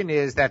perception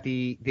is that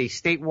the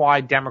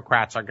statewide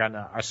Democrats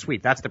are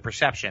sweep. That's the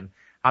perception.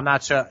 I'm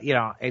not sure,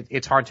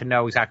 it's hard to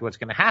know exactly what's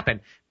going to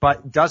happen,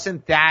 but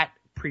doesn't that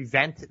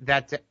prevent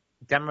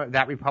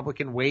that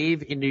Republican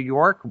wave in New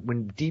York,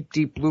 when deep,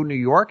 deep blue New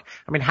York?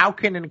 I mean, how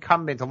can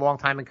a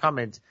longtime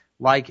incumbent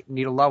like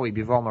Nita Lowey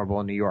be vulnerable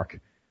in New York?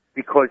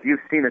 Because you've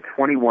seen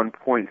a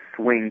 21-point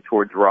swing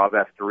towards Rob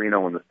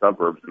Astorino in the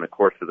suburbs in the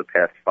course of the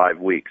past 5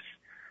 weeks.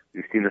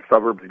 You've seen the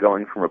suburbs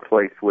going from a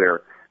place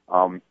where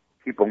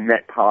people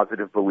net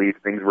positive belief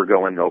things were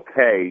going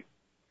okay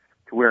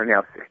to where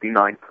now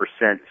 69%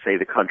 say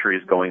the country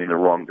is going in the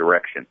wrong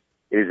direction.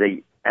 It is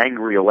an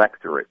angry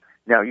electorate.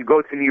 Now, you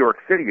go to New York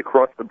City,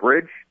 across the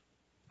bridge,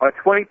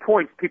 20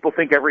 points, people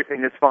think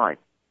everything is fine.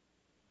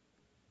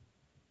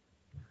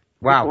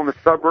 Wow. People in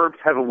the suburbs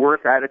have a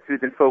worse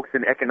attitude than folks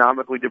in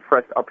economically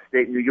depressed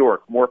upstate New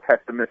York, more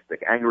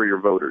pessimistic, angrier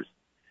voters.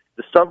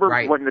 The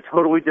suburbs went in a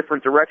totally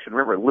different direction.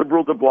 Remember,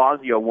 liberal de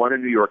Blasio won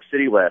in New York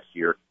City last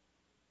year.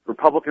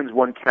 Republicans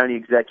won county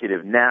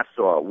executive,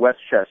 Nassau,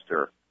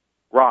 Westchester,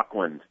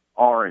 Rockland,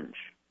 Orange.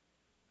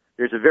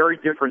 There's a very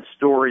different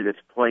story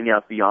that's playing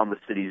out beyond the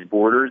city's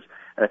borders,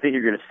 and I think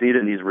you're going to see it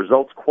in these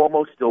results.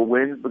 Cuomo still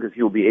wins because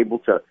he'll be able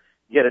to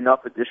get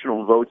enough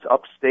additional votes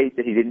upstate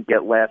that he didn't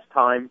get last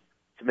time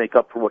to make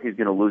up for what he's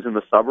going to lose in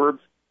the suburbs.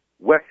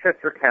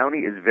 Westchester County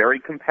is very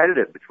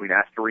competitive between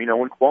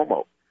Astorino and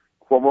Cuomo.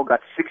 Cuomo got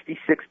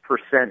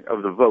 66%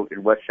 of the vote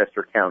in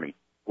Westchester County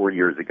 4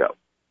 years ago.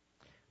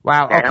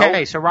 Wow.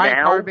 Okay. So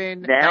Ryan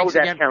Carbon. Now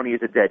that again. County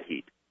is a dead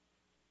heat.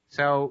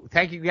 So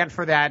thank you again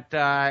for that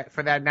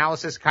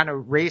analysis, kind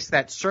of race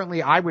that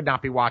certainly I would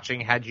not be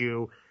watching had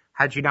you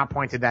not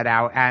pointed that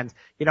out. And,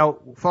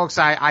 folks,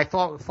 I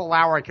thought full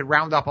hour I could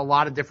round up a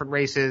lot of different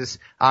races.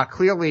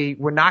 Clearly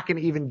we're not going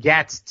to even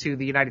get to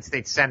the United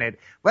States Senate.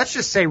 Let's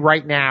just say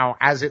right now,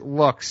 as it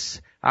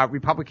looks,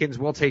 Republicans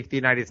will take the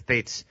United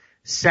States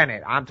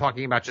Senate. I'm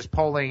talking about just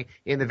polling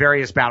in the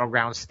various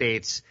battleground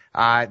states.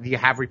 You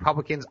have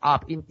Republicans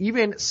up in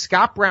even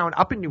Scott Brown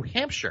up in New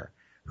Hampshire,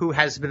 who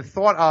has been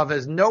thought of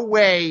as no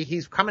way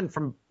he's coming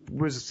from,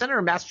 was a senator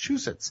in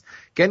Massachusetts.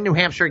 Again, New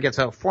Hampshire gets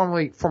a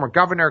former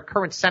governor,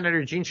 current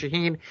senator, Jeanne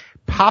Shaheen,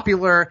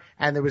 popular,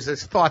 and there was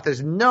this thought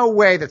there's no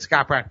way that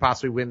Scott Brown could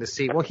possibly win the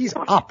seat. Well, he's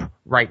up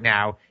right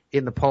now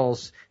in the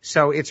polls.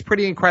 So it's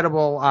pretty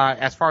incredible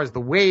as far as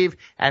the wave,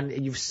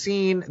 and you've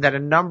seen that a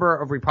number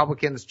of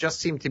Republicans just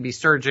seem to be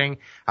surging.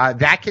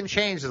 That can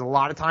change. There's a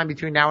lot of time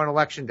between now and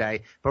Election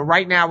Day. But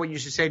right now what you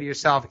should say to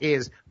yourself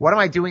is, what am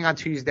I doing on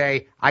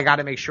Tuesday? I got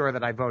to make sure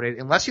that I voted.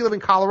 Unless you live in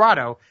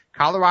Colorado,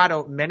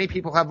 many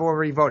people have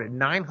already voted.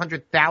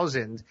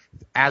 900,000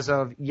 as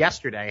of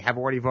yesterday have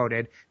already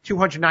voted.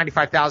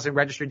 295,000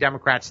 registered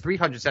Democrats,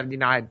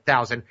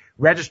 379,000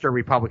 registered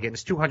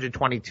Republicans,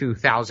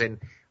 222,000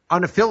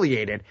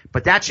 unaffiliated.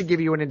 But that should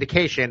give you an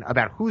indication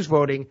about who's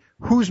voting,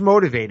 who's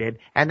motivated,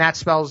 and that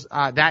spells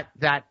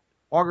that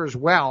augurs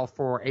well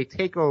for a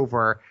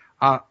takeover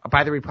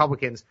by the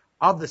Republicans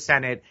of the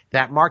Senate,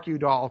 that Mark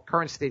Udall,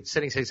 current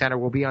sitting state senator,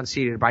 will be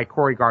unseated by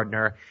Cory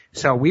Gardner.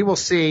 So we will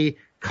see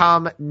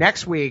come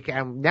next week,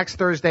 and next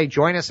Thursday,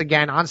 join us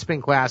again on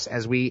Spin Class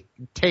as we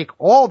take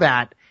all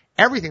that,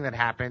 everything that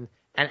happened,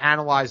 and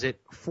analyze it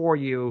for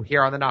you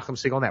here on the Nachum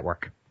Segal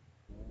Network.